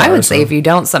so far. I would say if you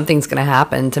don't, something's going to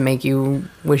happen to make you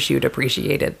wish you'd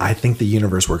appreciate it. I think the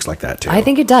universe works like that too. I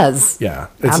think it does. Yeah.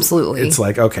 Absolutely. It's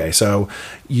like, okay, so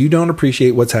you don't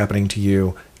appreciate what's happening to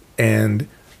you. And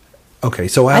okay,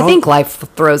 so I think life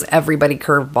throws everybody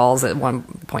curveballs at one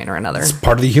point or another. It's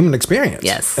part of the human experience.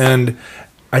 Yes. And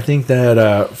I think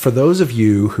that for those of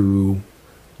you who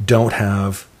don't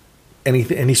have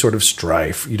any sort of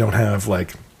strife, you don't have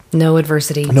like no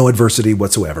adversity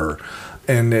whatsoever,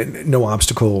 and no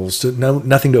obstacles,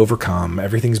 nothing to overcome.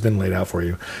 Everything's been laid out for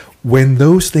you. When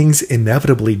those things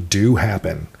inevitably do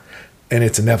happen, and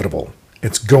it's inevitable,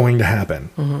 it's going to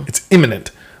happen. Mm-hmm. It's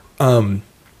imminent.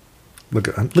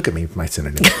 Look at me, my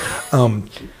synonym.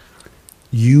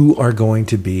 You are going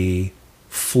to be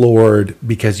floored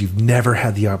because you've never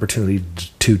had the opportunity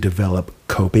to develop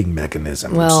coping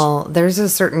mechanisms. Well, there's a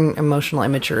certain emotional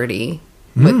immaturity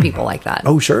with people like that.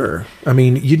 Oh, sure. I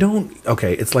mean,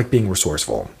 it's like being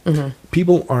resourceful. Mm-hmm.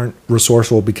 People aren't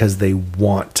resourceful because they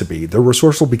want to be. They're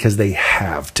resourceful because they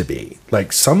have to be.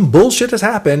 Like, some bullshit has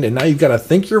happened, and now you've got to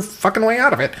think your fucking way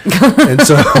out of it. And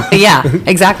so, yeah,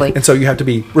 exactly. And so you have to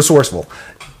be resourceful.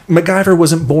 MacGyver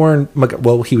wasn't born.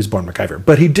 Well, he was born MacGyver,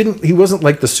 but he wasn't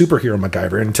like the superhero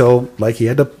MacGyver until like he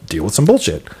had to deal with some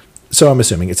bullshit. So I'm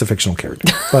assuming it's a fictional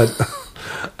character. But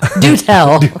do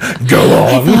tell. Go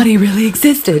on. I thought he really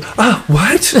existed. Oh,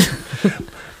 what?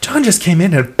 John just came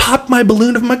in and popped my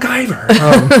balloon of MacGyver.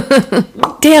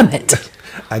 Damn it.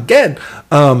 Again,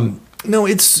 no,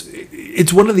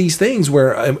 it's one of these things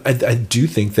where I do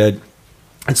think that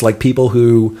it's like people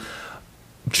who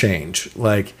change.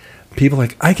 Like people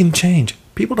like, I can change.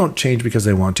 People don't change because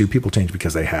they want to. People change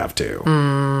because they have to.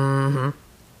 Mm-hmm.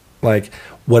 Like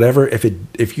whatever,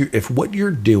 if what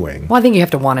you're doing. Well, I think you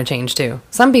have to want to change too.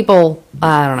 Some people,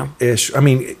 I don't know. I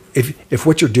mean, if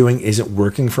what you're doing isn't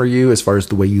working for you as far as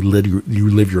the way you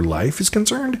live your life is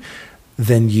concerned,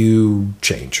 then you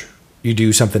change. You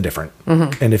do something different.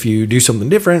 Mm-hmm. And if you do something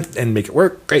different and make it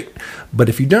work, great. But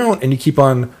if you don't and you keep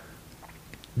on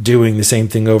doing the same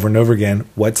thing over and over again,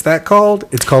 what's that called?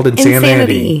 It's called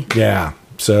insanity. Yeah.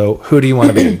 So who do you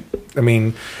want to be? I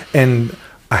mean, and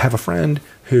I have a friend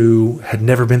who had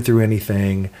never been through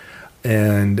anything,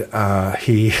 and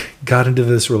he got into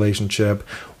this relationship,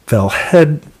 fell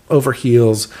head over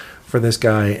heels for this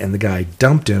guy, and the guy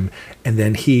dumped him, and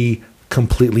then he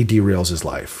completely derails his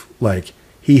life. Like,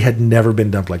 he had never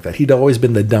been dumped like that. He'd always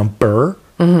been the dumper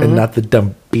and not the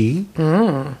dumpy.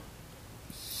 Yeah,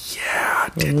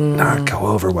 did not go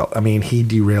over well. I mean, he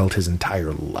derailed his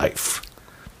entire life.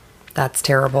 That's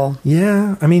terrible.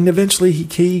 Yeah, I mean, eventually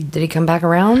he did he come back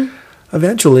around?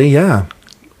 Eventually, yeah.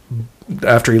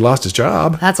 After he lost his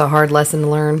job. That's a hard lesson to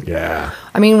learn. Yeah.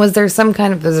 I mean, was there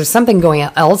something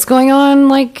else going on?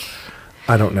 Like,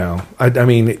 I don't know. I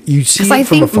mean, you see it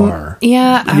from afar.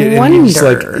 Yeah, I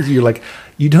wonder. You're like,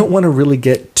 you don't want to really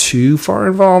get too far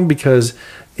involved because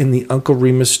in the Uncle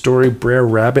Remus story, Brer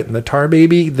Rabbit and the Tar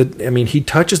Baby, he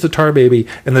touches the Tar Baby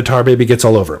and the Tar Baby gets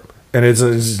all over him. And it's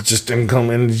just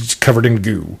covered in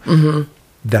goo. Mm-hmm.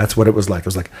 That's what it was like. It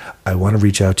was like, I want to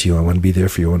reach out to you. I want to be there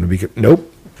for you. I want to be good.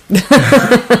 Nope.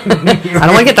 I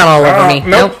don't want to get that all over me.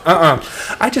 Nope.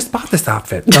 I just bought this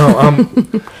outfit.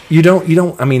 You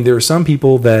don't. I mean, there are some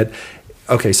people that,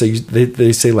 okay, so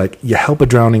they say like, you help a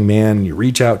drowning man, you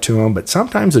reach out to him, but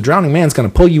sometimes the drowning man's going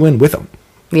to pull you in with him.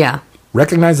 Yeah.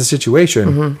 Recognize the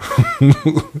situation.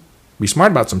 Mm-hmm. Be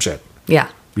smart about some shit. Yeah.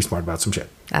 Be smart about some shit.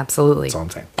 Absolutely. That's all I'm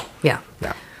saying. Yeah.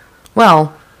 Yeah.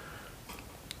 Well,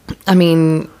 I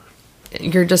mean,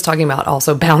 you're just talking about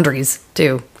also boundaries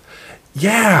too.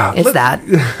 Yeah. It's that.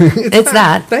 It's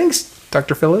that. Thanks,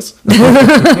 Dr. Phyllis.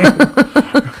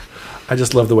 I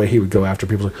just love the way he would go after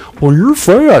people. Like, well, you're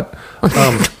fat.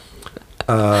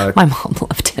 My mom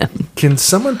loved him. Can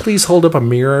someone please hold up a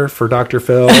mirror for Dr.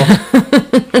 Phil?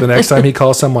 The next time he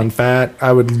calls someone fat,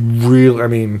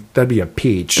 that'd be a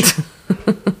peach.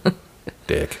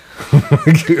 Dick.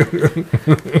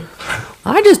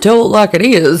 I just tell it like it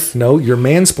is. No, you're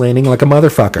mansplaining like a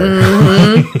motherfucker.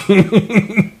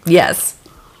 Mm-hmm. Yes.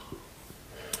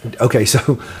 Okay,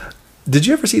 so did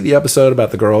you ever see the episode about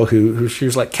the girl who she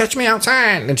was like, catch me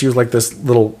outside? And she was like this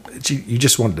little, you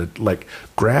just wanted to like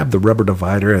grab the rubber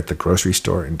divider at the grocery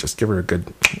store and just give her a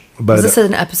good. But is this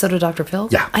an episode of Dr. Phil?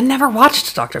 Yeah. I never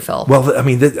watched Dr. Phil. Well, I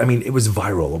mean, it was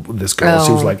viral. This girl, Oh.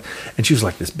 she was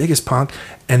like this biggest punk.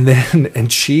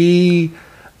 And she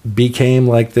became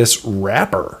like this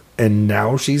rapper. And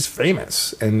now she's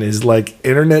famous and is like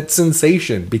internet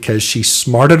sensation because she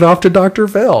smarted off to Dr.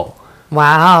 Phil.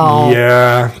 Wow.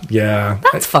 Yeah, yeah.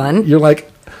 That's fun. You're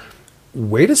like,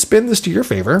 way to spin this to your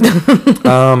favor.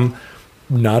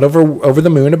 Not over the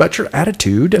moon about your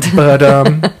attitude,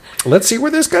 but let's see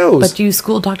where this goes. But you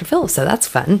schooled Dr. Phil, so that's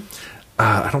fun.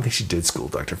 I don't think she did school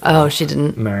Dr. Phil. Oh, she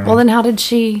didn't? No. Well, then how did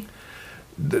she...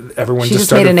 Everyone she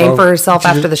just made a name for herself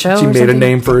after the show. She made something? a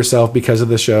name for herself because of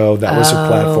the show. That was her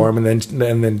platform, and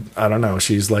then I don't know.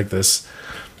 She's like this.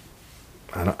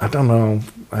 I don't know.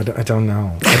 I don't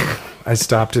know. I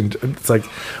stopped and it's like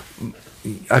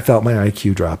I felt my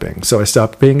IQ dropping, so I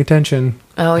stopped paying attention.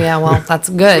 Oh yeah, well that's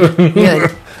good.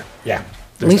 Good. Yeah.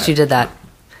 At least you did that.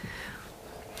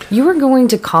 You were going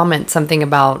to comment something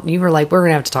about. You were like, we're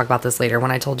gonna have to talk about this later.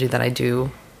 When I told you that I do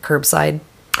curbside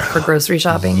for grocery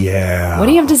shopping. Yeah. What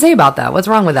do you have to say about that? What's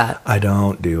wrong with that? I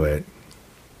don't do it.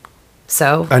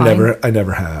 So I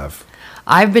never have.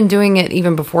 I've been doing it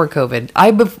even before COVID.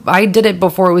 I did it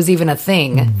before it was even a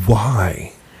thing.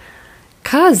 Why?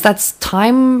 'Cause that's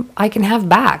time I can have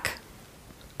back.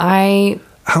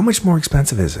 How much more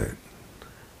expensive is it?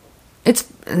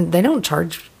 They don't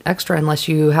charge extra unless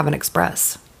you have an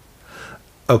express.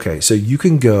 Okay, so you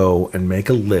can go and make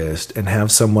a list and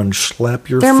have someone schlep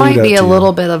your food There might be out a to little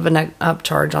you. bit of an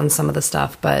upcharge on some of the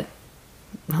stuff, but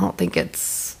I don't think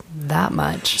it's that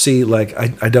much. See, like,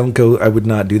 I would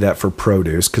not do that for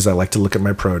produce because I like to look at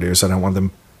my produce. I don't want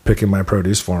them picking my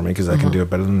produce for me because I can do it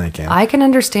better than they can. I can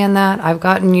understand that. I've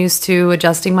gotten used to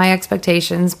adjusting my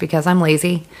expectations because I'm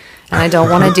lazy and I don't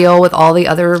want to deal with all the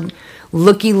other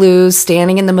looky-loos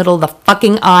standing in the middle of the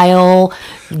fucking aisle,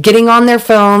 getting on their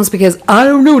phones because, I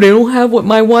don't know, they don't have what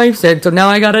my wife said, so now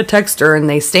I gotta text her, and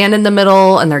they stand in the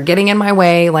middle and they're getting in my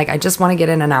way. Like, I just want to get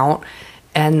in and out.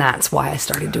 And that's why I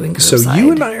started doing curbside. So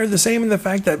you and I are the same in the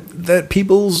fact that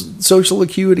people's social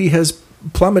acuity has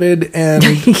plummeted, and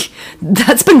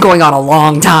that's been going on a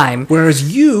long time.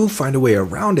 Whereas you find a way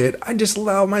around it. I just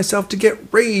allow myself to get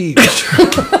rage.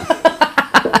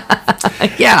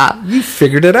 Yeah. You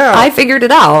figured it out. I figured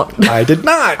it out. I did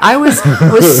not. I was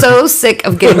so sick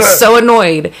of getting so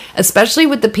annoyed, especially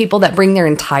with the people that bring their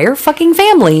entire fucking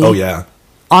family. Oh, yeah.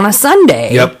 On a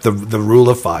Sunday. Yep, the rule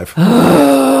of 5.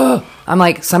 I'm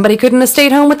like, somebody couldn't have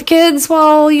stayed home with the kids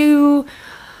while you...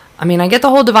 I mean, I get the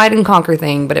whole divide and conquer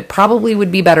thing, but it probably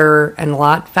would be better and a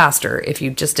lot faster if you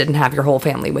just didn't have your whole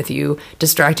family with you,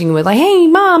 distracting you with like, hey,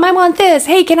 Mom, I want this.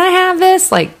 Hey, can I have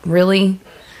this? Like, really?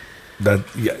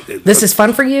 This is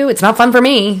fun for you? It's not fun for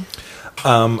me.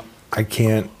 I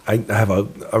can't... I have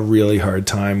a really hard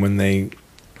time when they...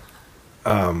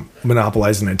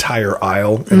 monopolize an entire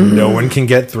aisle and no one can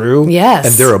get through. Yes.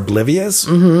 And they're oblivious.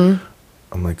 Mm-hmm.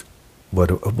 I'm like, what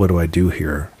do I do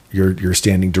here? You're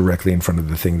standing directly in front of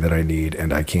the thing that I need,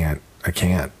 and I can't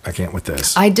with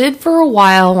this. I did for a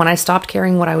while when I stopped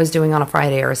caring what I was doing on a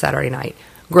Friday or a Saturday night.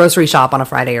 Grocery shop on a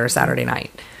Friday or a Saturday night.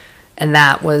 And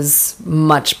that was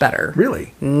much better.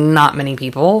 Really? Not many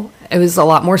people. It was a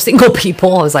lot more single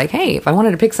people. I was like, hey, if I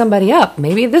wanted to pick somebody up,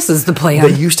 maybe this is the plan.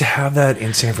 They used to have that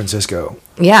in San Francisco.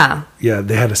 Yeah. Yeah,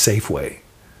 they had a Safeway.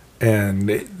 And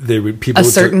they would a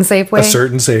certain Safeway? A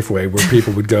certain Safeway where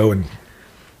people would go and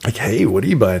like, hey, what are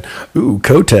you buying? Ooh,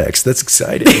 Kotex. That's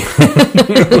exciting.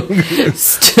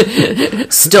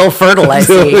 Still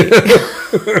fertilizing.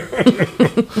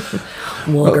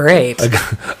 Well, great.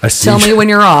 Tell me when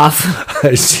you're off.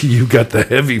 I see you got the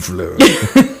heavy flu.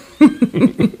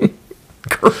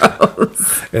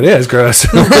 Gross. It is gross.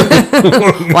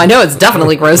 Well, I know it's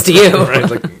definitely gross to you. Right,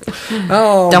 like,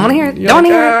 oh, don't want to hear it. Don't want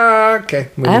to hear it. Okay.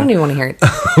 I don't even want to hear it.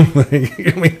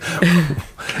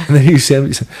 And then you said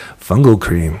fungal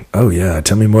cream. Oh, yeah.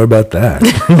 Tell me more about that.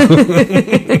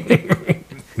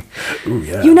 Ooh,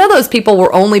 yeah. You know those people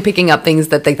were only picking up things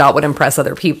that they thought would impress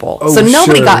other people. Oh, so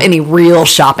nobody sure. got any real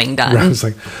shopping done. Right, it's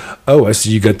like, oh, I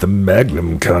see you got the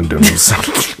Magnum condoms.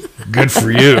 Good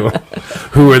for you.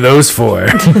 Who are those for?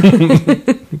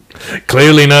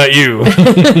 Clearly not you.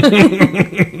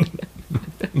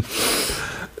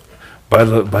 by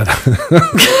the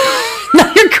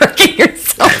Now you're cracking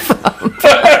yourself up.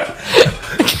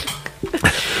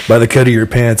 By the cut of your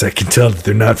pants, I can tell that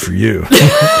they're not for you.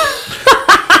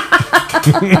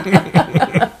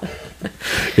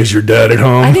 Is your dad at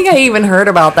home? I think I even heard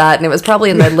about that, and it was probably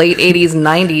in the late 80s and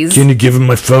 90s. Can you give him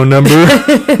my phone number?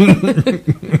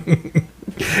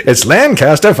 It's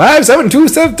Lancaster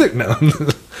 57272. No.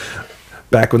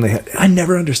 Back when they had... I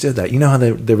never understood that. You know how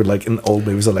they were like in the old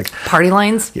movies, like... Party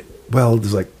lines? Yeah, well,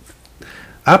 there's like...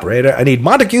 Operator, I need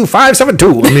Montague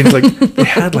 572. I mean, it's like, they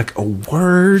had like a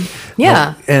word.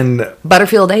 Yeah. And...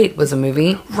 Butterfield 8 was a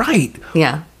movie. Right.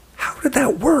 Yeah. How did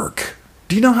that work?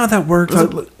 Do you know how that worked?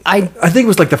 I think it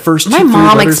was like the first two, my three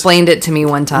mom letters. Explained it to me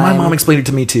one time. My mom explained it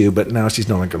to me too, but now she's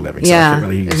no longer living. So Yeah,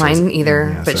 really mine either.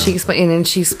 Yeah, but so. she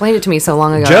explained it to me so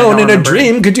long ago. Joan, in a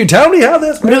dream, could you tell me how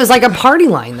this works? But it was like a party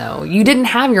line, though. You didn't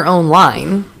have your own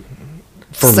line.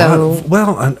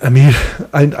 Well, I mean,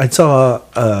 I saw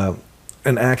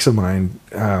an ex of mine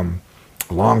a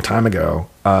long time ago.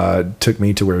 Took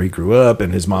me to where he grew up,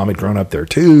 and his mom had grown up there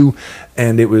too.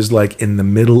 And it was like in the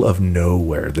middle of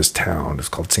nowhere. This town is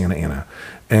called Santa Ana,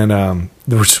 and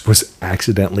there was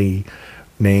accidentally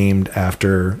named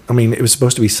after. I mean, it was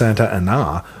supposed to be Santa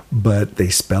Ana, but they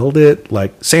spelled it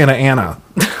like Santa Ana.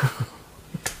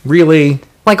 Really?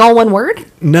 Like all one word?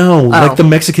 No, like the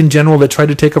Mexican general that tried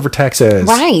to take over Texas.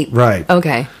 Right.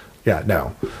 Okay. Yeah,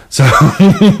 no. So,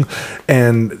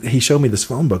 and he showed me this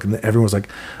phone book, and everyone was like,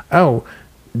 oh,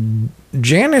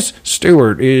 Janice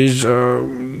Stewart is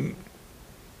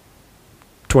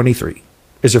 23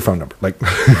 is her phone number. Like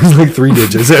 3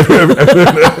 digits.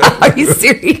 Are you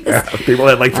serious? Yeah, people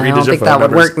had like 3 digit phone numbers. I don't think that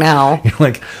would work now. You're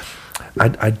like,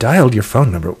 I dialed your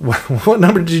phone number. What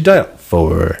number did you dial?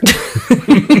 4.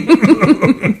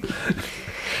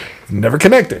 Never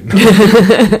connected.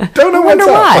 Don't know what's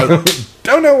up.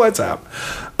 Don't know what's up.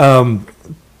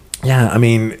 Yeah, I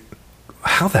mean,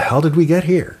 how the hell did we get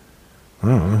here?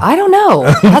 I don't know.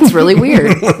 That's really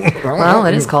weird. Well,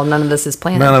 it is called None of This Is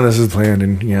Planned. None of this is planned,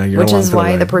 and yeah, you're Which along is for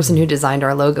why the ride. person who designed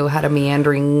our logo had a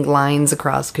meandering lines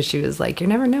across, because she was like, you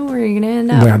never know where you're going to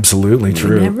end up. Absolutely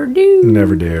true. Never do.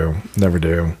 Never do. Never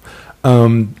do.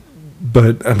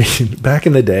 But I mean, back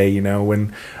in the day, you know,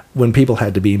 when people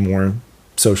had to be more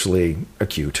socially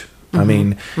acute, I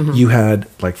mean, you had,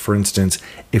 like, for instance,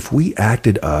 if we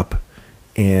acted up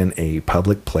in a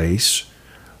public place,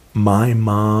 my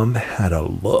mom had a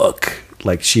look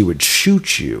like she would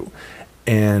shoot you.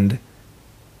 And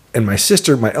my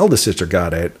sister, my eldest sister,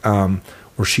 got it,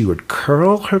 where she would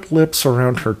curl her lips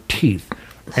around her teeth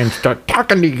and start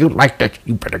talking to you like this.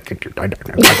 You better get your...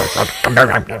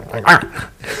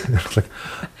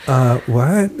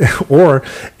 What? Or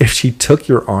if she took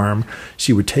your arm,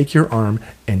 she would take your arm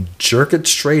and jerk it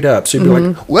straight up. So you'd be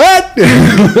like, what?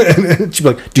 And she'd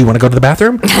be like, do you want to go to the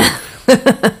bathroom?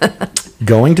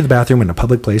 Going to the bathroom in a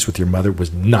public place with your mother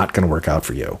was not going to work out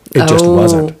for you. It just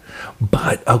wasn't.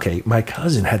 But, okay, my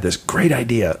cousin had this great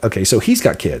idea. Okay, so he's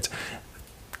got kids.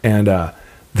 And the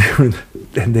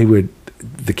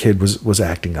kid was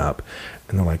acting up.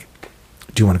 And they're like,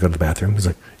 do you want to go to the bathroom? He's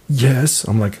like, yes.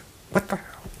 I'm like, what the hell?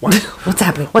 What? What's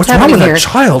happening? What's happening wrong with here? that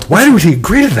child? Why would he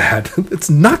agree to that? It's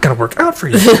not going to work out for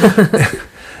you.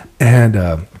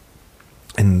 and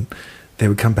they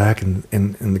would come back, and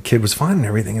the kid was fine and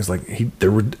everything. It's like he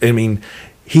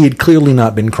had clearly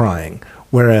not been crying.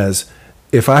 Whereas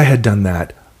if I had done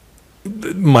that,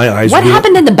 my eyes. What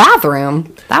happened in the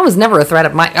bathroom? That was never a threat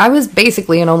of mine. I was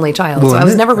basically an only child, so I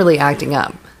was never really acting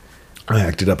up. I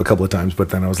acted up a couple of times, but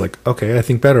then I was like, okay, I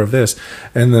think better of this.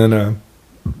 And then,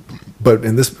 but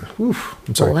in this,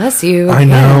 I'm sorry. Bless you. I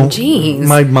know. Jeez.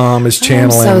 My mom is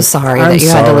channeling. I'm so sorry that you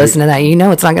had to listen to that. You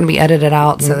know it's not going to be edited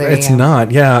out, so there it's you go.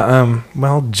 not. Yeah.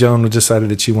 Well, Joan decided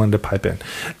that she wanted to pipe in,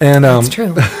 and That's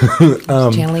true.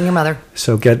 Channeling your mother.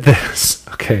 So get this.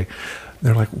 Okay.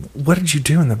 They're like, what did you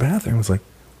do in the bathroom? I was like,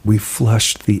 we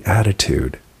flushed the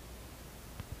attitude.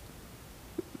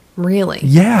 Really?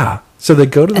 Yeah. So they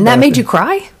go to the And that bathroom. made you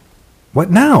cry? What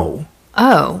now?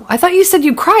 Oh, I thought you said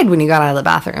you cried when you got out of the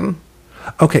bathroom.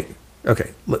 Okay.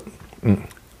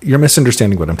 You're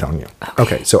misunderstanding what I'm telling you.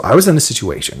 Okay. So I was in a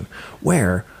situation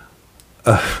where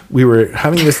we were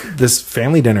having this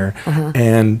family dinner,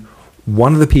 and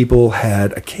one of the people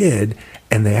had a kid,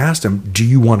 and they asked him, do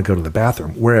you want to go to the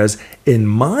bathroom? Whereas in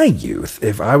my youth,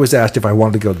 if I was asked if I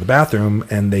wanted to go to the bathroom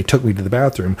and they took me to the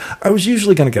bathroom, I was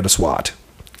usually going to get a SWAT.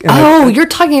 And you're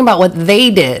talking about what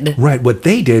they did. Right. What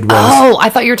they did was... Oh, I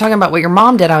thought you were talking about what your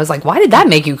mom did. I was like, why did that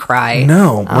make you cry?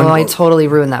 No. I totally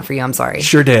ruined that for you. I'm sorry.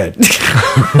 Sure did.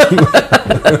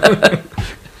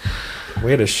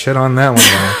 Way to shit on that one,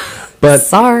 though. But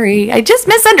sorry. I just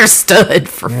misunderstood,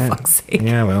 for fuck's sake.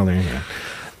 Yeah, well, there you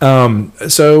go.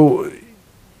 So...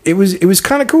 It was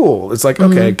kind of cool. It's like,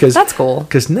 okay, because that's cool.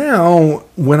 Because now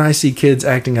when I see kids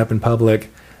acting up in public,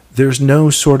 there's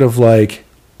no sort of like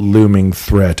looming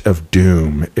threat of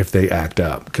doom if they act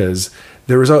up. Because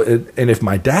there was, and if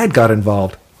my dad got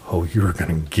involved, oh, you're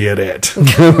gonna get it.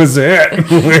 That was it.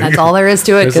 That's all there is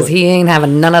to it. Because he ain't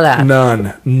having none of that.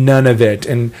 None of it.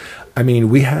 And I mean,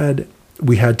 we had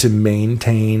to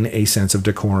maintain a sense of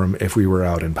decorum if we were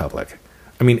out in public.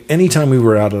 I mean, anytime we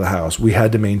were out of the house, we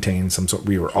had to maintain some sort.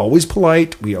 We were always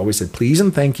polite. We always said please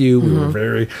and thank you. We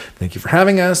were thank you for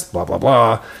having us. Blah blah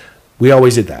blah. We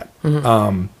always did that.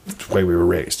 That's the way we were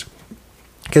raised,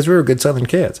 because we were good Southern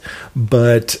kids.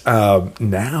 But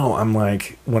now I'm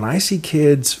like, when I see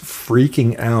kids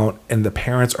freaking out and the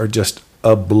parents are just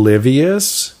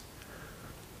oblivious,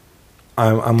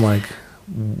 I'm like.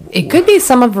 It could be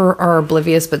some of them are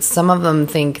oblivious, but some of them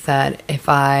think that if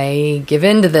I give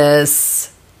in to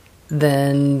this,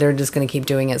 then they're just going to keep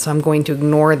doing it. So I'm going to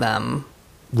ignore them.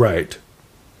 Right.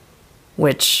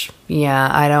 Which, yeah,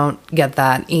 I don't get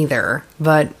that either.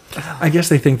 But I guess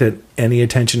they think that any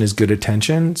attention is good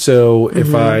attention. So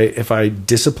if I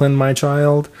discipline my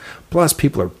child, plus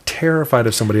people are terrified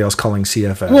of somebody else calling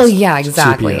CFS. Well, yeah,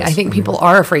 exactly. CPS. I think people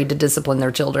are afraid to discipline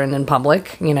their children in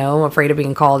public, afraid of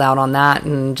being called out on that,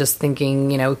 and just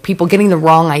thinking, people getting the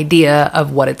wrong idea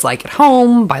of what it's like at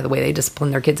home by the way they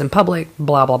discipline their kids in public,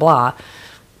 blah, blah, blah.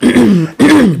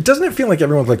 Doesn't it feel like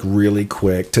everyone's like really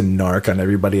quick to narc on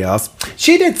everybody else?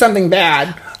 She did something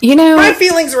bad. My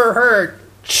feelings were hurt.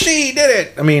 She did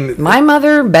it. I mean, my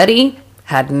mother, Betty,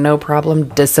 had no problem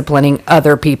disciplining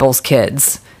other people's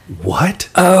kids. What?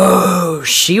 Oh,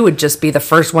 she would just be the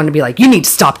first one to be like, you need to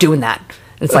stop doing that.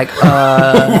 And it's like,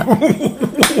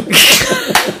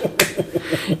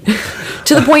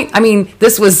 to the point, I mean,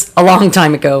 this was a long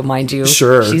time ago, mind you.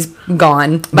 Sure. She's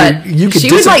gone. But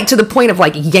she was like to the point of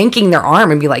like yanking their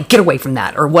arm and be like, get away from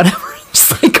that or whatever.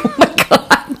 It's like, oh my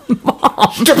God,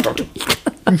 Mom.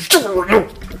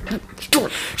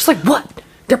 She's like, what?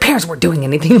 Their parents weren't doing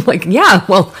anything. I'm like, yeah,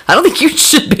 well, I don't think you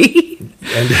should be.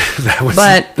 And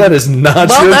But that is not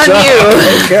well your done,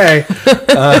 job. Okay.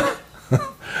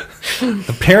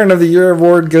 The Parent of the Year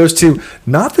award goes to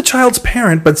not the child's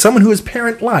parent, but someone who is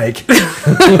parent-like.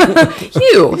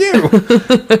 you.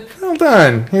 Well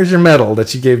done. Here's your medal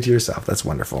that you gave to yourself. That's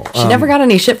wonderful. She never got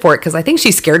any shit for it because I think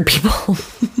she scared people.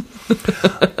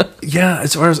 Yeah,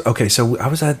 as far as, okay, so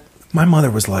my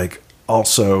mother was like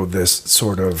also this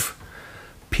sort of,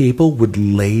 people would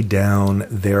lay down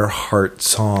their heart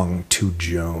song to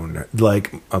Joan.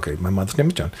 Like, okay, my mother's name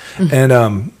is Joan. Mm-hmm.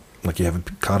 And, like, you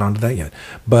haven't caught on to that yet.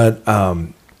 But,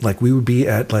 like, we would be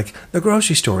at, like, the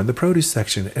grocery store in the produce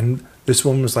section. And this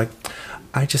woman was like,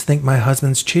 I just think my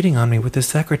husband's cheating on me with his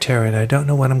secretary, and I don't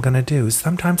know what I'm going to do.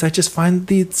 Sometimes I just find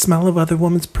the smell of other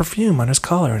woman's perfume on his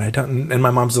collar, and I don't. And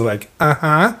my mom's like,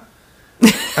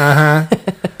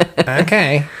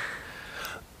 okay.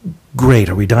 Great.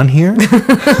 Are we done here?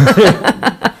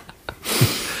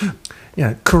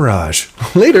 Yeah, courage.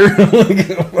 Later.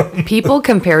 People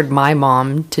compared my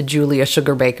mom to Julia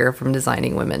Sugarbaker from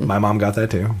Designing Women. My mom got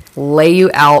that too. Lay you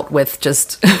out with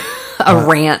just a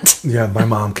rant. Yeah, my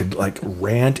mom could like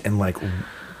rant and like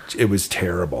it was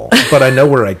terrible. But I know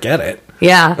where I get it.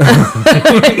 Yeah.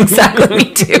 Exactly,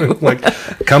 me too. Like,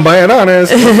 come by it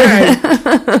honest.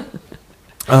 Okay.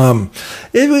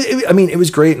 It was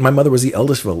great. My mother was the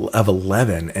eldest of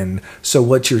 11. And so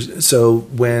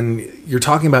when you're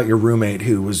talking about your roommate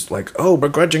who was like, oh,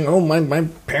 begrudging, oh, my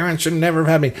parents should never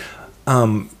have had me.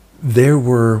 There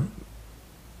were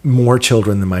more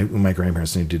children than my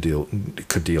grandparents could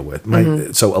deal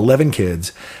with. So 11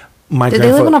 kids. Did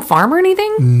they live on a farm or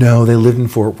anything? No, they lived in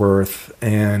Fort Worth,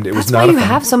 and it was not a farm. That's why you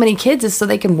have so many kids, is so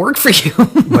they can work for you.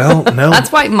 Well, no. That's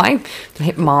why my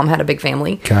mom had a big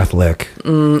family. Catholic.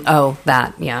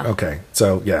 That, yeah. Okay,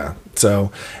 so, yeah.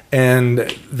 So, and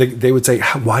they would say,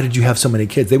 why did you have so many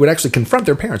kids? They would actually confront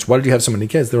their parents. Why did you have so many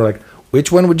kids? They were like, which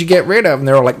one would you get rid of? And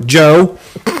they were like, Joe.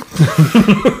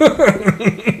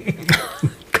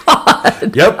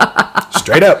 God. Yep,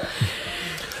 straight up.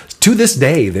 To this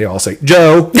day, they all say,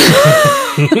 Joe.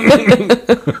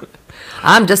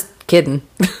 I'm just kidding.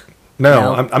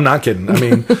 No. I'm not kidding. I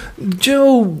mean,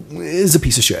 Joe is a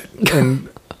piece of shit. And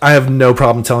I have no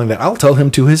problem telling that. I'll tell him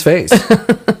to his face.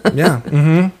 Yeah.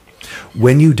 Mm-hmm.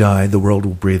 When you die, the world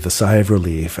will breathe a sigh of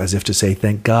relief as if to say,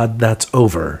 thank God that's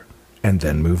over. And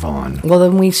then move on. Well,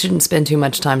 then we shouldn't spend too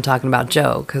much time talking about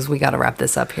Joe because we got to wrap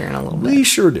this up here in a little bit. We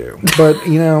sure do. But,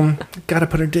 got to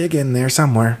put a dig in there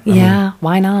somewhere. Yeah,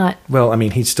 why not? Well,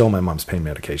 he stole my mom's pain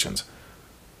medications.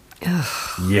 Ugh,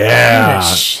 yeah.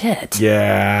 What a shit.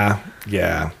 Yeah.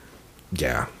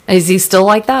 Is he still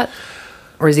like that?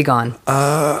 Or is he gone?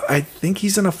 I think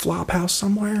he's in a flop house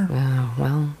somewhere. Oh,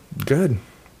 well. Good.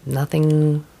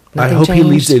 Nothing I hope changed. he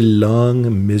leads a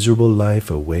long, miserable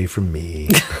life away from me.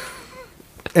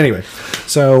 Anyway,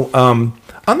 so on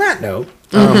that note,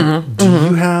 do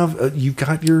you have you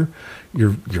got your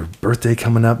birthday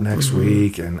coming up next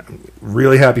week, and I'm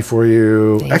really happy for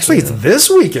you. Thank you. It's this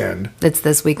weekend. It's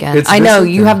this weekend. I know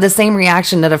you have the same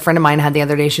reaction that a friend of mine had the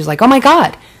other day. She was like, "Oh my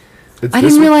God, I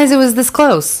didn't realize it was this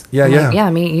close." Yeah, I'm yeah, like, yeah.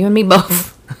 You and me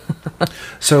both.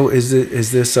 So is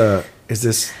this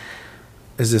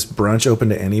brunch open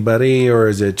to anybody, or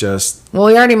is it just? Well,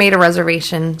 we already made a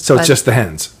reservation. So it's just the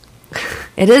hens.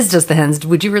 It is just the hens.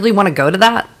 Would you really want to go to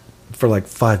that? For like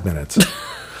 5 minutes.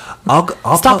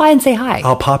 I'll stop by and say hi.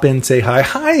 I'll pop in and say hi.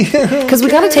 Hi. Because we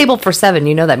got a table for 7.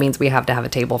 You know that means we have to have a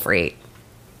table for 8.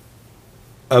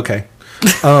 Okay.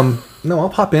 No, I'll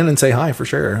pop in and say hi for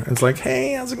sure. It's like,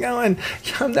 hey, how's it going?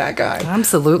 I'm that guy.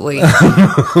 Absolutely.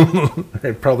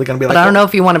 They're probably going to be like... But I don't know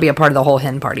if you want to be a part of the whole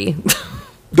hen party.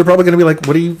 They're probably going to be like,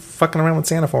 what are you fucking around with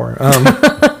Santa for?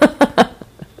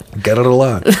 Get it a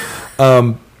lot.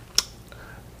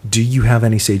 Do you have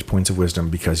any sage points of wisdom?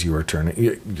 Because you are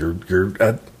you're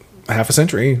at half a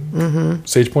century. Mm-hmm.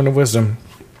 Sage point of wisdom.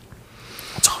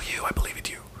 It's all you. I believe in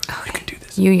you. Okay. You can do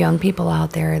this. You young people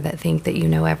out there that think that you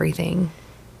know everything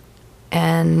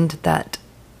and that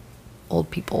old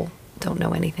people don't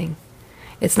know anything.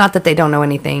 It's not that they don't know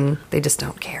anything. They just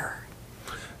don't care.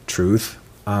 Truth.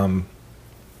 Well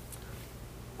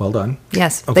done.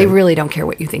 Yes. Okay. They really don't care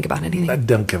what you think about anything.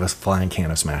 Don't give us flying can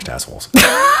of smashed assholes.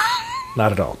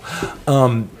 Not at all.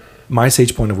 My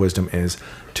sage point of wisdom is,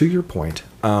 to your point,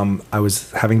 I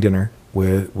was having dinner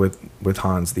with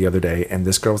Hans the other day, and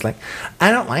this girl was like,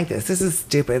 I don't like this. This is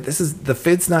stupid. The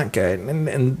food's not good.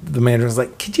 And the manager was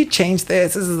like, could you change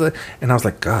this? And I was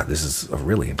like, God, this is a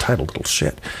really entitled little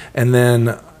shit. And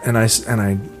then, and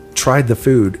I tried the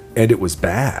food and it was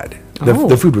bad. Oh.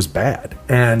 The food was bad.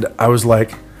 And I was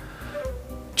like,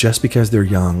 just because they're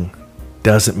young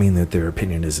doesn't mean that their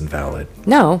opinion isn't valid.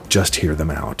 No. Just hear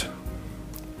them out.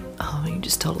 Oh, you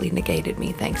just totally negated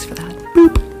me. Thanks for that.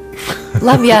 Boop.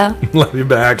 Love ya. Love you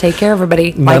back. Take care,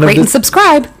 everybody. None Like, of rate, and this-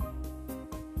 subscribe.